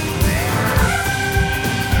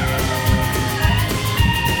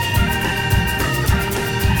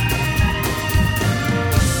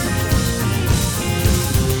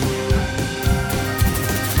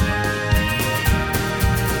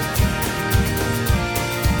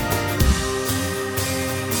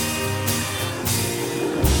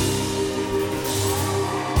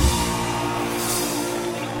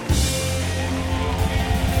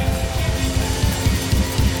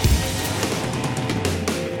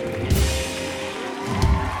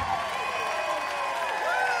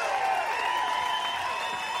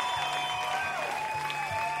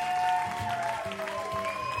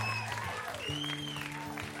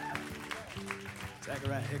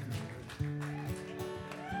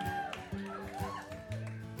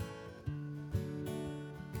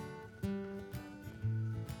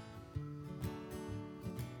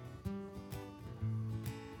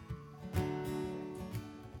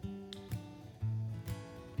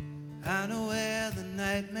 I know where the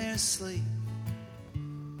nightmares sleep.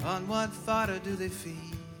 On what fodder do they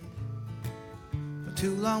feed? For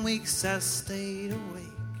 2 long weeks I stayed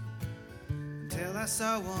awake until I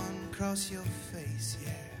saw one cross your face,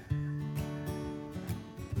 yeah.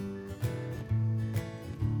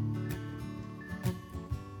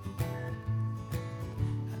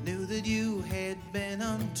 I knew that you had been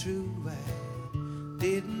untrue. I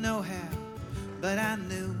didn't know how, but I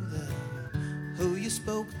knew that who you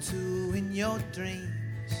spoke to in your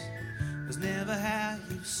dreams was never how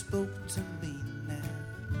you spoke to me now.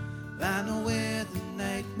 I know where the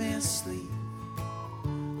nightmares sleep.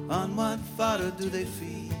 On what fodder do they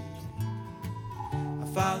feed? I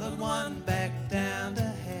followed one back down to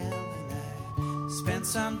hell, and I spent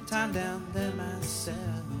some time down there myself.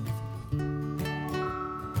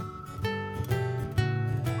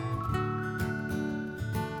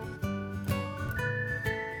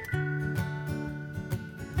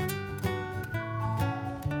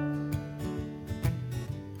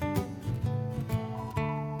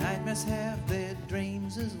 Have their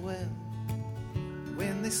dreams as well.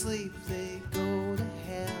 When they sleep, they go to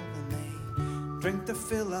hell, and they drink their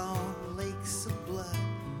fill on lakes of blood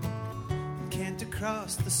and can't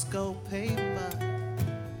across the skull paved mud.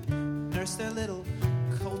 Nurse their little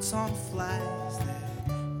coats on flies, their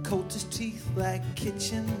coats as teeth like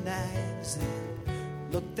kitchen knives,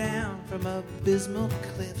 and look down from abysmal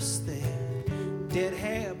cliffs, their dead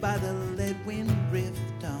hair by the lead wind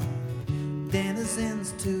rift on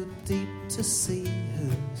denizens too deep to see,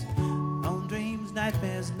 whose own dreams,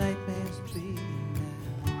 nightmares be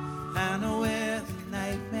now. I know where the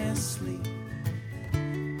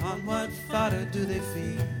fodder do they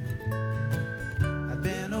feed? I've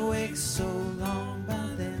been awake so long by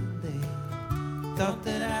then they thought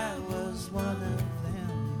that I was one of them.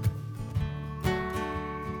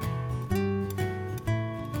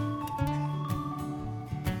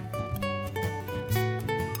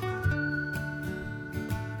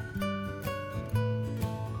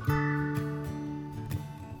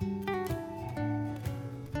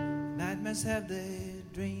 Nightmares have their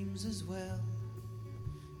dreams as well.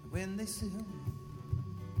 When they still,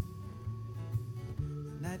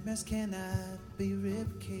 nightmares cannot be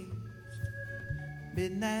rib-caged.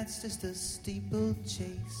 Midnight's just a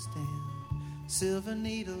steeplechase, and silver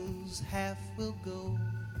needles half will go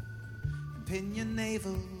and pin your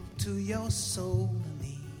navel to your soul, and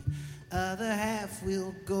the other half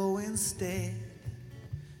will go instead.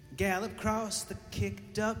 Gallop across the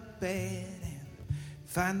kicked up bed and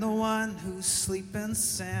find the one who's sleeping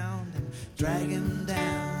sound and drag him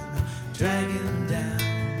down, drag him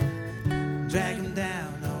down, drag him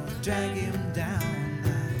down, oh, drag him down,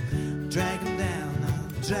 drag him down,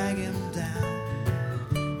 drag him down,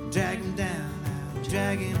 drag him down,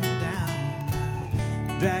 drag him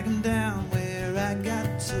down, drag him down where I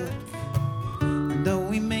got took. And though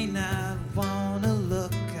we may not wanna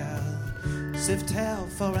look, I'll sift hell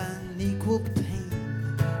for unequal pain.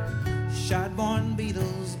 Shot-born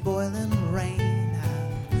beetles, boiling rain.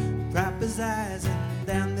 I prop his eyes and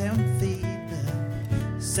down them feed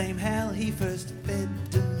the same hell he first fed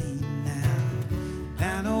to me. Now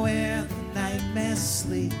I know where the nightmares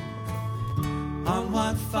sleep. On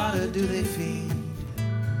what fodder do they feed?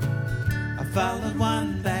 I followed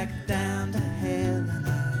one back down to hell, and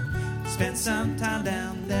I spent some time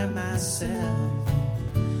down there myself.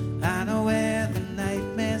 I know where the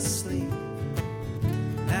nightmares sleep.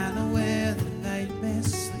 I know where the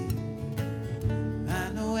nightmares sleep. I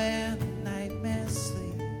know where the nightmares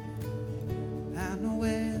sleep. I know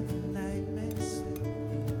where the nightmares sleep.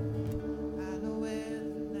 I know where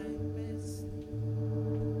the nightmares sleep.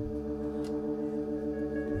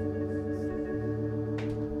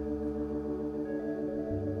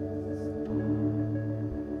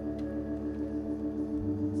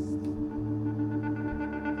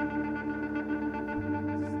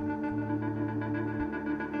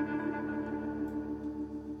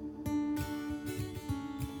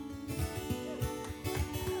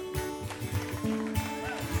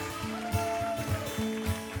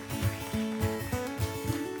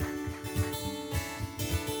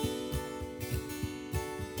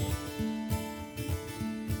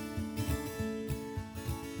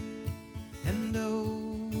 And oh,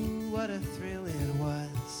 what a thrill it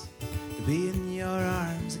was to be in your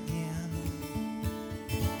arms again.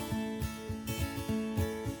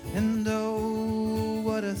 And oh,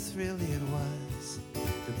 what a thrill it was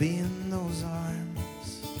to be in those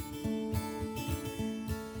arms.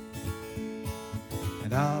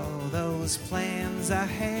 And all those plans I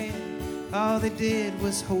had, all they did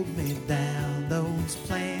was hold me down. Those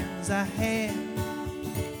plans I had,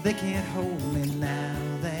 they can't hold me now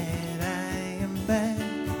that I am back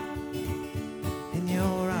in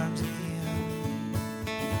your arms again.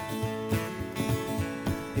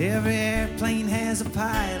 Every airplane has a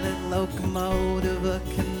pilot, locomotive, a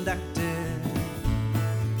conductor.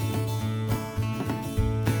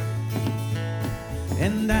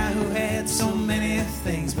 And I who had so many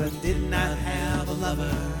things but did not have a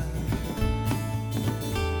lover.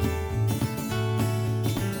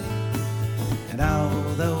 And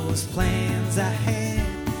all those plans I had,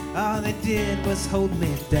 all they did was hold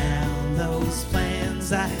me down. Those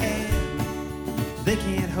plans I had, they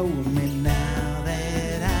can't hold me now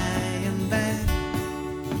that I am back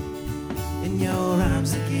in your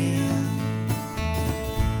arms again.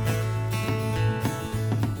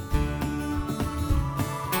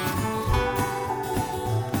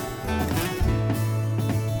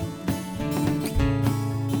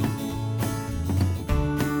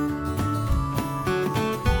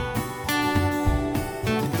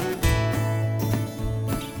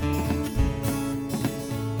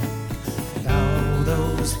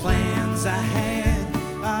 Those plans I had,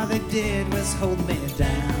 all they did was hold me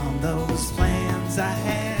down. Those plans I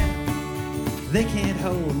had, they can't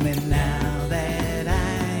hold me now that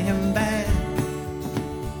I am back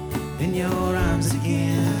in your arms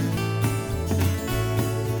again.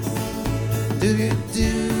 Do do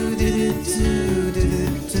do do do do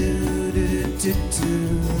do do do do.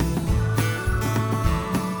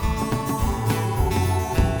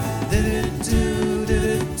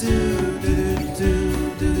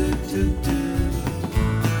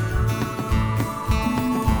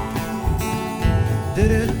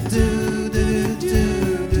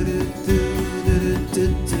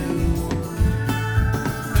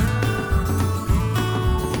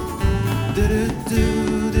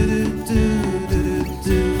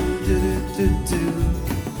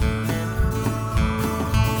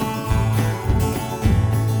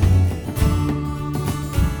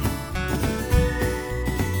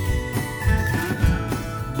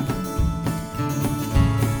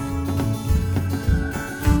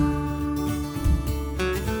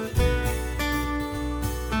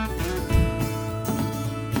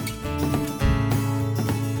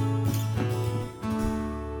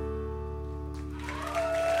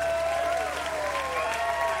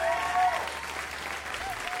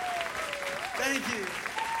 Thank you.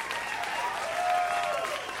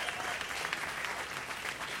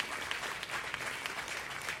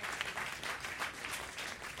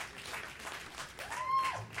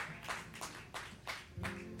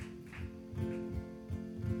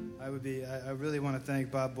 I really want to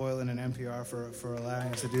thank Bob Boylan and NPR for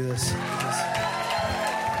allowing us to do this.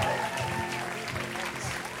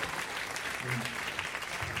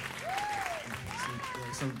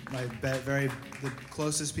 The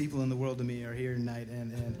closest people in the world to me are here tonight,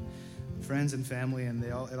 and friends and family, and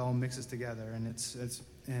it all mixes together, and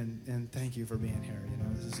and thank you for being here. You know,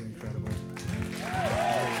 this is incredible.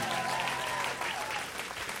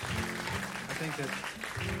 I think that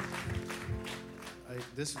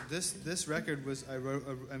this record was I wrote.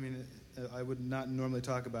 I would not normally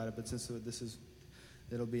talk about it, but since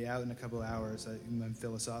it'll be out in a couple of hours. I'm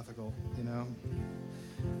philosophical, you know.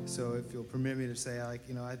 So if you'll permit me to say,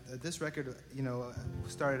 this record,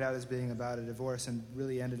 started out as being about a divorce and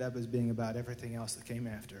really ended up as being about everything else that came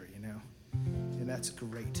after, you know. And that's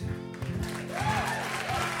great.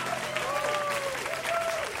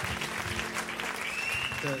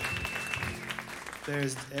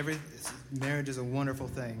 Marriage is a wonderful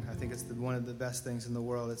thing. I think it's one of the best things in the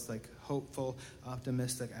world. It's like hopeful,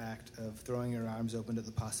 optimistic act of throwing your arms open to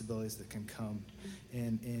the possibilities that can come.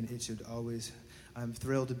 And it should always... I'm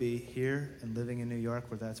thrilled to be here and living in New York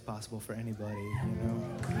where that's possible for anybody, you know.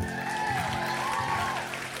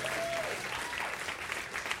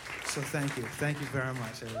 So thank you. Thank you very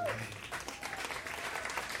much, everybody.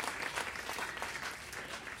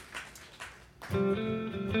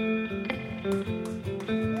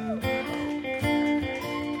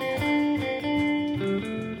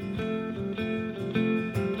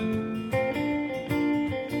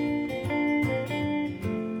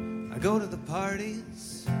 Go to the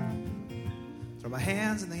parties, throw my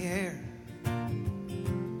hands in the air.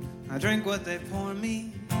 I drink what they pour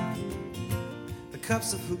me, the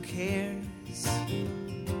cups of who cares.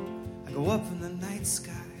 I go up in the night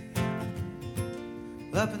sky,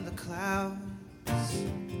 up in the clouds,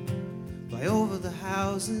 fly over the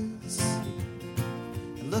houses,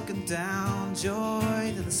 and looking down,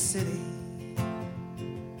 joy to the city,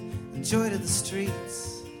 and joy to the streets.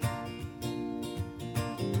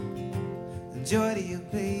 Joy to you,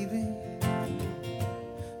 baby,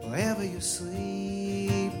 wherever you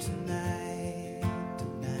sleep tonight,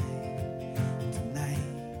 tonight, tonight,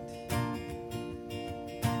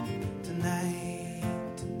 tonight,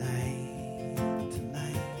 tonight,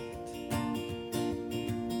 tonight.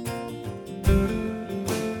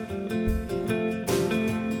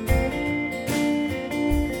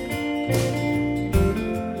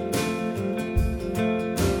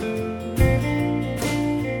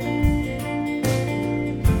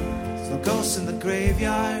 In the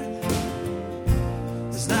graveyard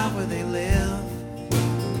is not where they live.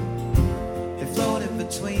 They float in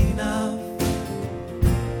between of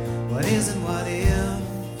what is and what if,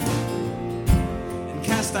 and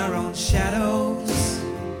cast our own shadows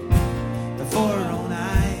before our own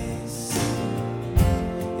eyes.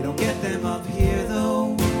 You don't get them up here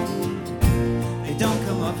though, they don't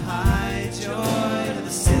come up high. Joy to the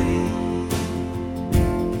city,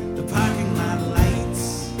 the parking lot lights,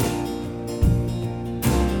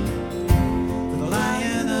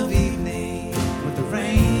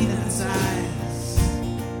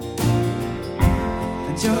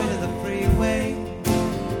 joy to the freeway,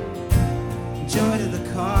 joy to the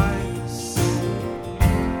cars,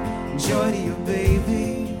 joy to you,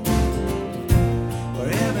 baby,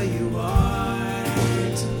 wherever you are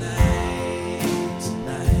tonight,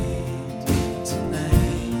 tonight, tonight,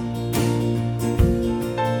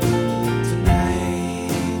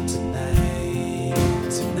 tonight,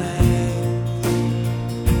 tonight, tonight.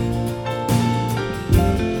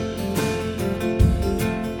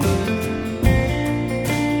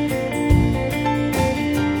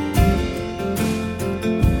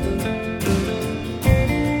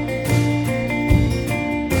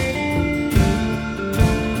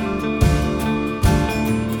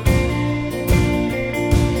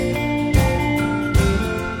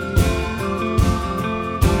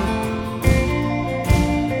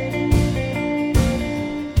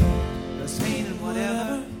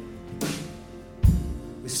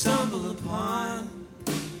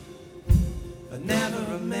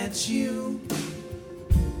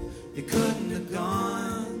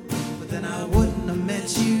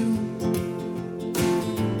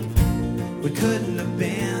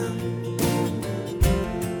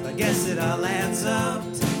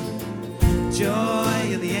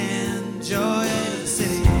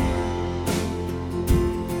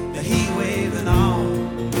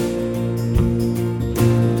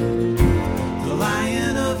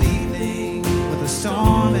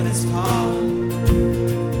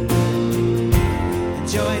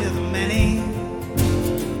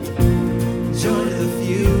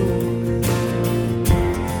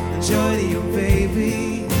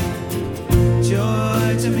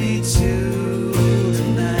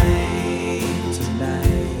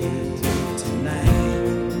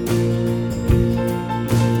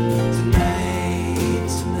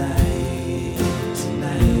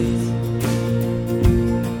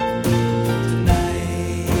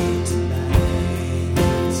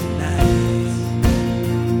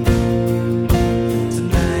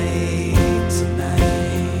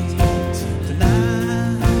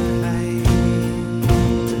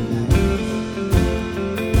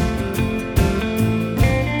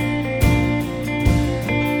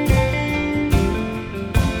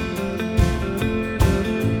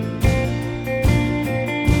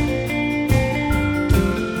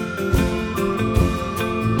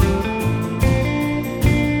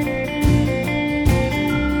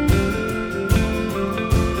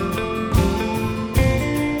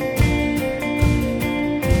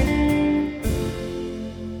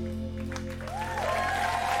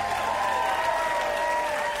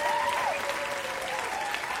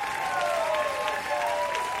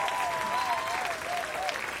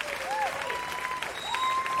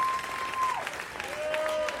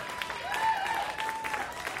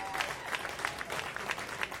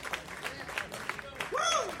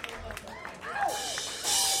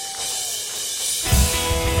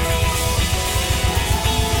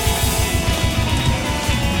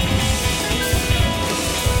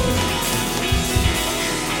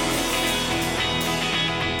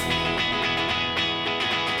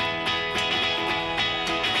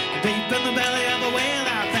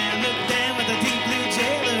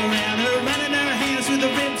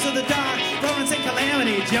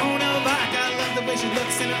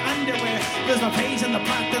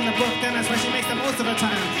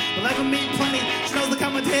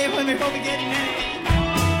 we'll be getting many.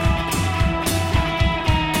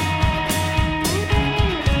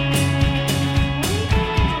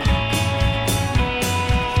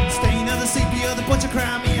 Stain of the sepia, the butcher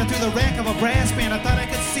cried me through the wreck of a brass band. I thought I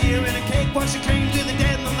could see her in a cake while she came through the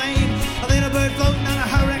dead in the lane. A little bird floating on a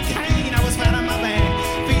hurricane. I was flat on my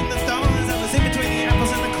back, feeding the thorns. I was in between the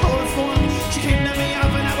apples and the chloroform. She came to me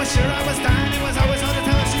up and I was sure I was dying. It was always hard to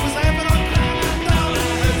tell if she was laughing or crying. I thought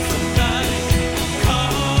I heard somebody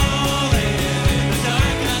calling in the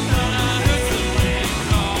dark. I thought I heard somebody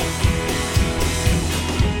call.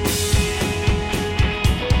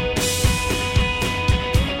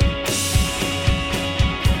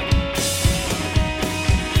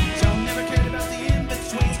 John never cared about the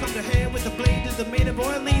in-betweens. Come to hell with the blade to the maid of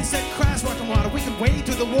Orleans. Said Christ, walking water, we can wade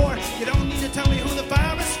through the war. You don't need to tell me who the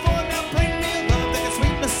fire is for. Now bring me a love that can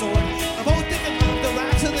sweeten the sword. I'm both thinking love the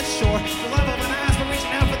ride to the shore. The love of an eyes for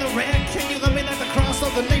reaching out for the red. Can you love me like the cross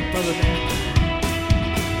of the nape, brother man?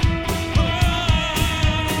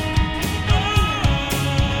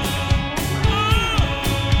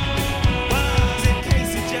 Was it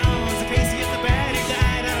Casey Jones? The Casey is the bad. He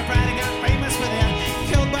died out of pride and got famous for that.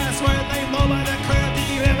 Killed by a swear, laid low by the curb. Did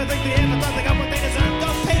you ever think they ever thought they got what they deserved?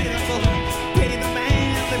 Don't pity the fool, pity the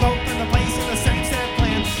man. They both in the place in the same set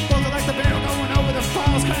plan. Both are like the barrel going over the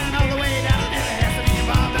falls, crying all the way down. It never has to be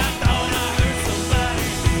involved. I thought I heard somebody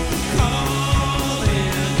calling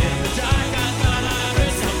in the dark. I thought I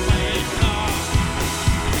heard somebody call.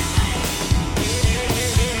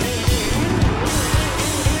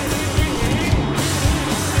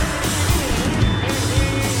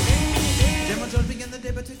 General George began the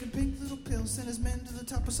day by taking pink little pills. Sent his men to the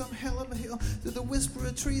top of some hell of a hill. Through the whisper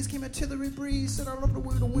of trees came artillery breeze. Said I love the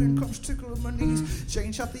way the wind comes tickling my knees.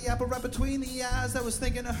 Jane shot the apple right between the eyes. I was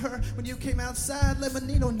thinking of her when you came outside.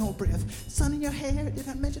 Lemonade on your breath, sun in your hair. Did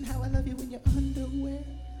I mention how I love you in your underwear?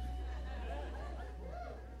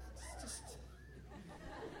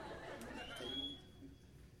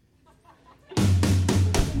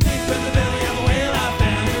 Deep in the belly of a whale I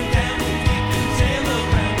found her down deep in the tail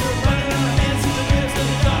around her. Running on her hands through the ribs of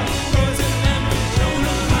the dark. Frozen memories thrown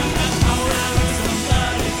on my heart. I thought I heard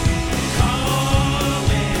somebody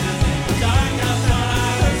calling in the dark. I thought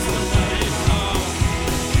I heard somebody call.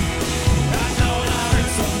 I thought I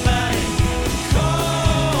heard somebody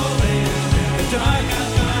calling in the dark. I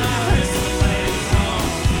thought I heard somebody call.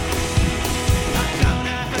 I thought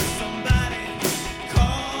I heard somebody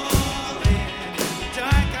calling in the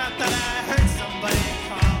dark. I thought I heard somebody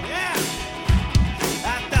call. Yeah.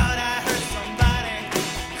 I thought I heard somebody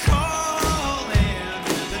calling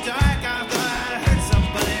in the dark. I thought I heard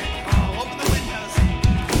somebody call. Open the windows.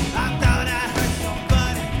 I thought I heard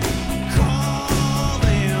somebody calling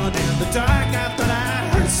in the dark. I thought I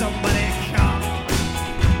heard somebody call.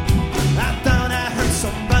 I thought I heard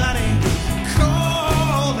somebody calling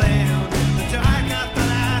in the dark. I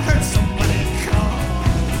thought I heard somebody call.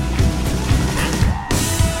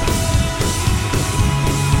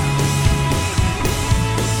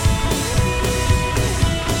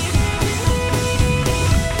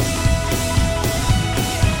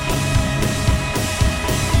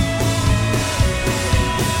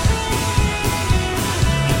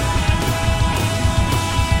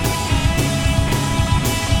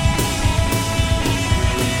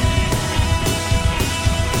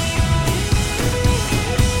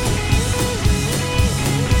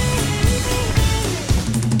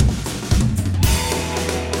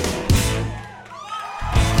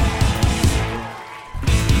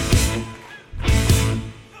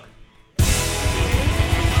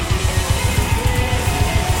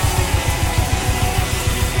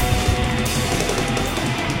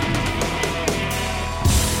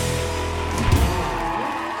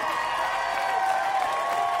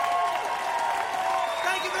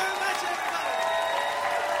 Thank you very much, everybody.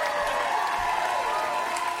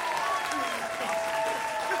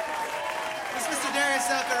 It's Mr. Darius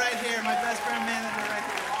Selker right here, my best friend manager right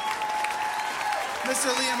here.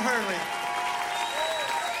 Mr. Liam Hurley.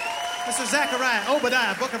 Mr. Zechariah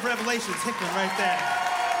Obadiah, Book of Revelations, Hickman right there.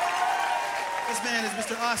 This man is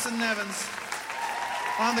Mr. Austin Nevins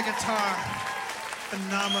on the guitar.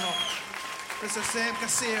 Phenomenal. Mr. Sam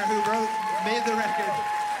Kassir, who made the record,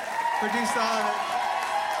 produced all of it.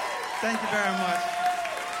 Thank you very much.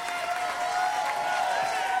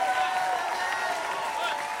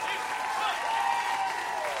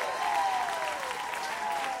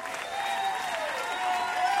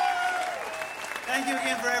 Thank you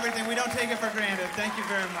again for everything. We don't take it for granted. Thank you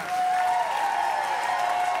very much.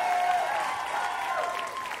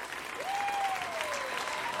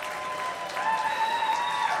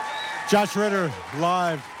 Josh Ritter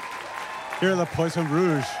live here at the Poisson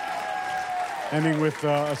Rouge. ending with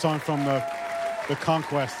a song from the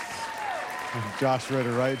Conquests, Josh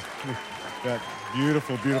Ritter, right? That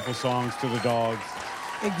beautiful, beautiful songs to the dogs.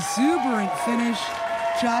 Exuberant finish.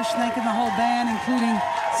 Josh thanking the whole band, including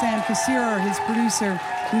Sam Kassira, his producer,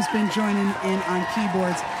 who's been joining in on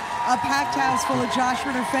keyboards. A packed house full of Josh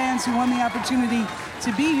Ritter fans who won the opportunity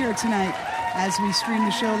to be here tonight as we stream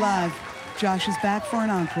the show live. Josh is back for an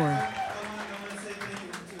encore. I want to say thank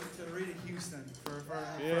you to Rita Houston for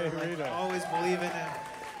always believing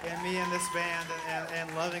in me and this band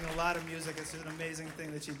and loving a lot of music. It's an amazing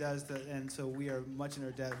thing that she does, and so we are much in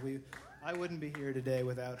her debt. I wouldn't be here today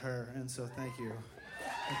without her, and so thank you.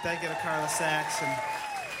 And thank you to Carla Sachs and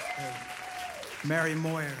Mary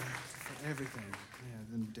Moyer for everything.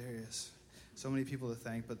 Yeah, and Darius. So many people to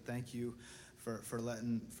thank, but thank you for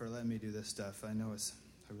letting me do this stuff. I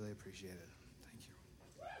really appreciate it. Thank you.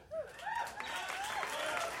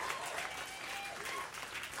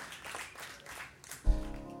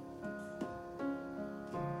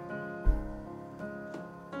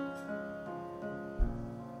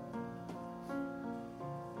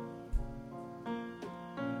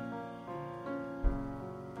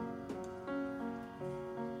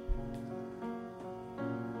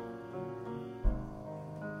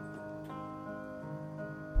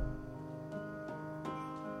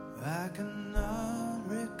 I cannot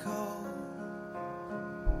recall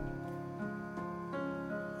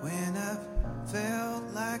when I've felt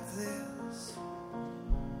like this.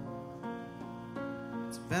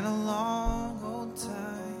 It's been a long old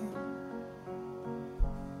time.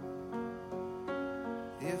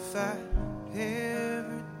 If I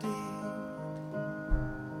ever did.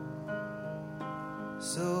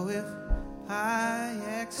 So if I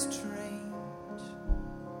act strange,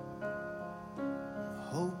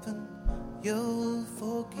 hoping you'll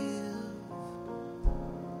forgive.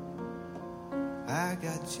 I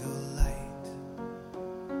got your light.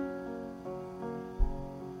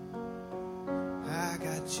 I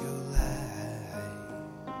got your light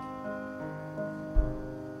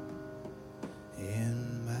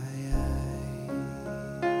in my eyes.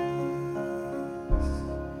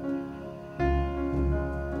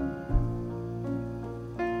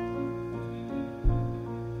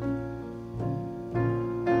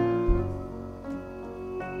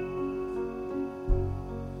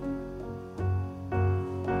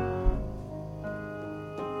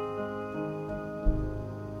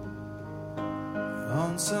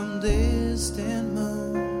 On some distant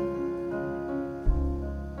moon,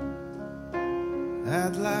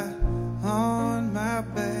 I'd lie on my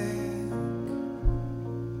back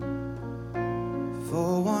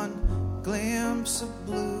for one glimpse of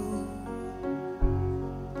blue,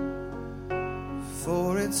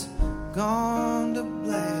 for it's gone to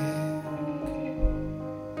black.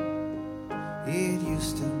 It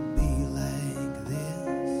used to be like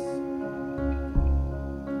this.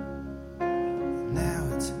 Now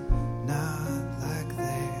it's not like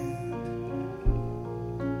that.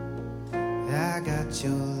 I got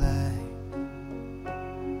your light.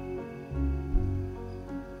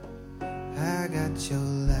 I got your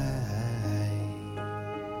light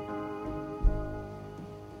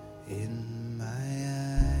in my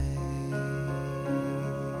eyes.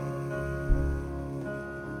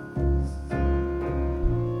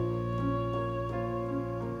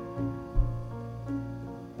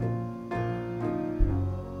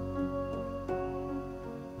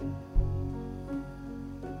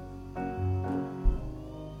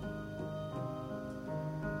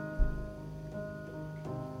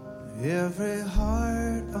 Every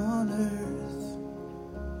heart on earth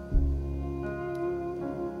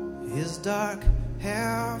is dark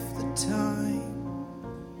half the time.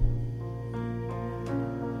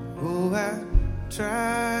 Oh, I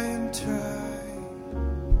try and try,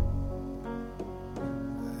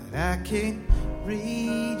 but I can't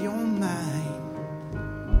read your mind.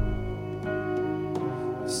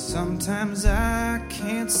 Sometimes I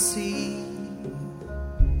can't see.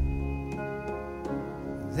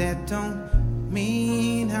 That don't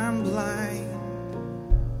mean I'm blind.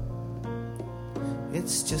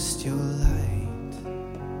 It's just your light.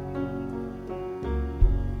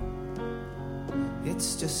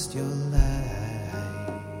 It's just your light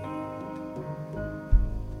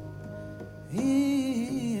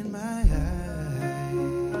in my eyes.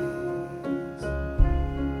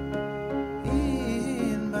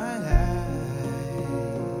 In my eyes.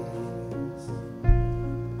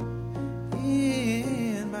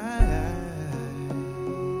 In my eyes.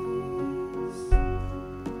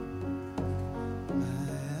 My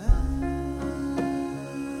eyes.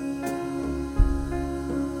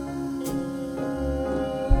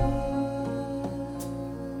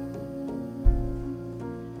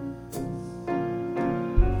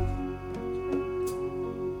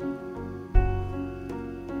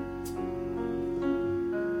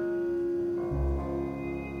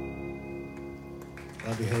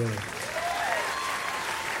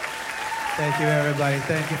 Thank you, everybody.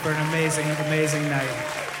 Thank you for an amazing, amazing night.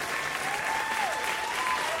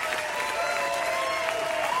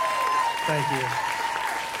 Thank you.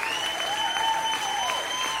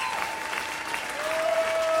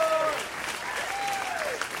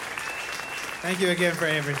 Thank you again for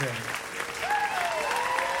everything.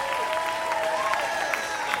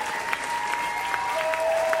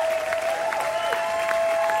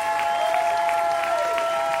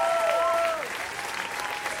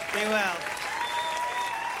 Be well.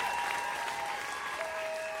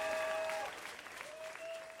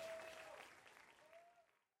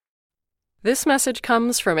 This message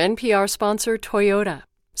comes from NPR sponsor Toyota.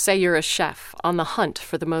 Say you're a chef on the hunt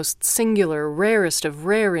for the most singular, rarest of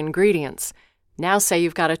rare ingredients. Now say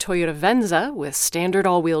you've got a Toyota Venza with standard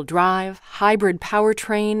all-wheel drive, hybrid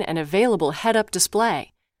powertrain, and available head-up display.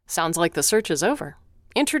 Sounds like the search is over.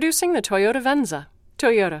 Introducing the Toyota Venza.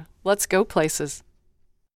 Toyota, let's go places.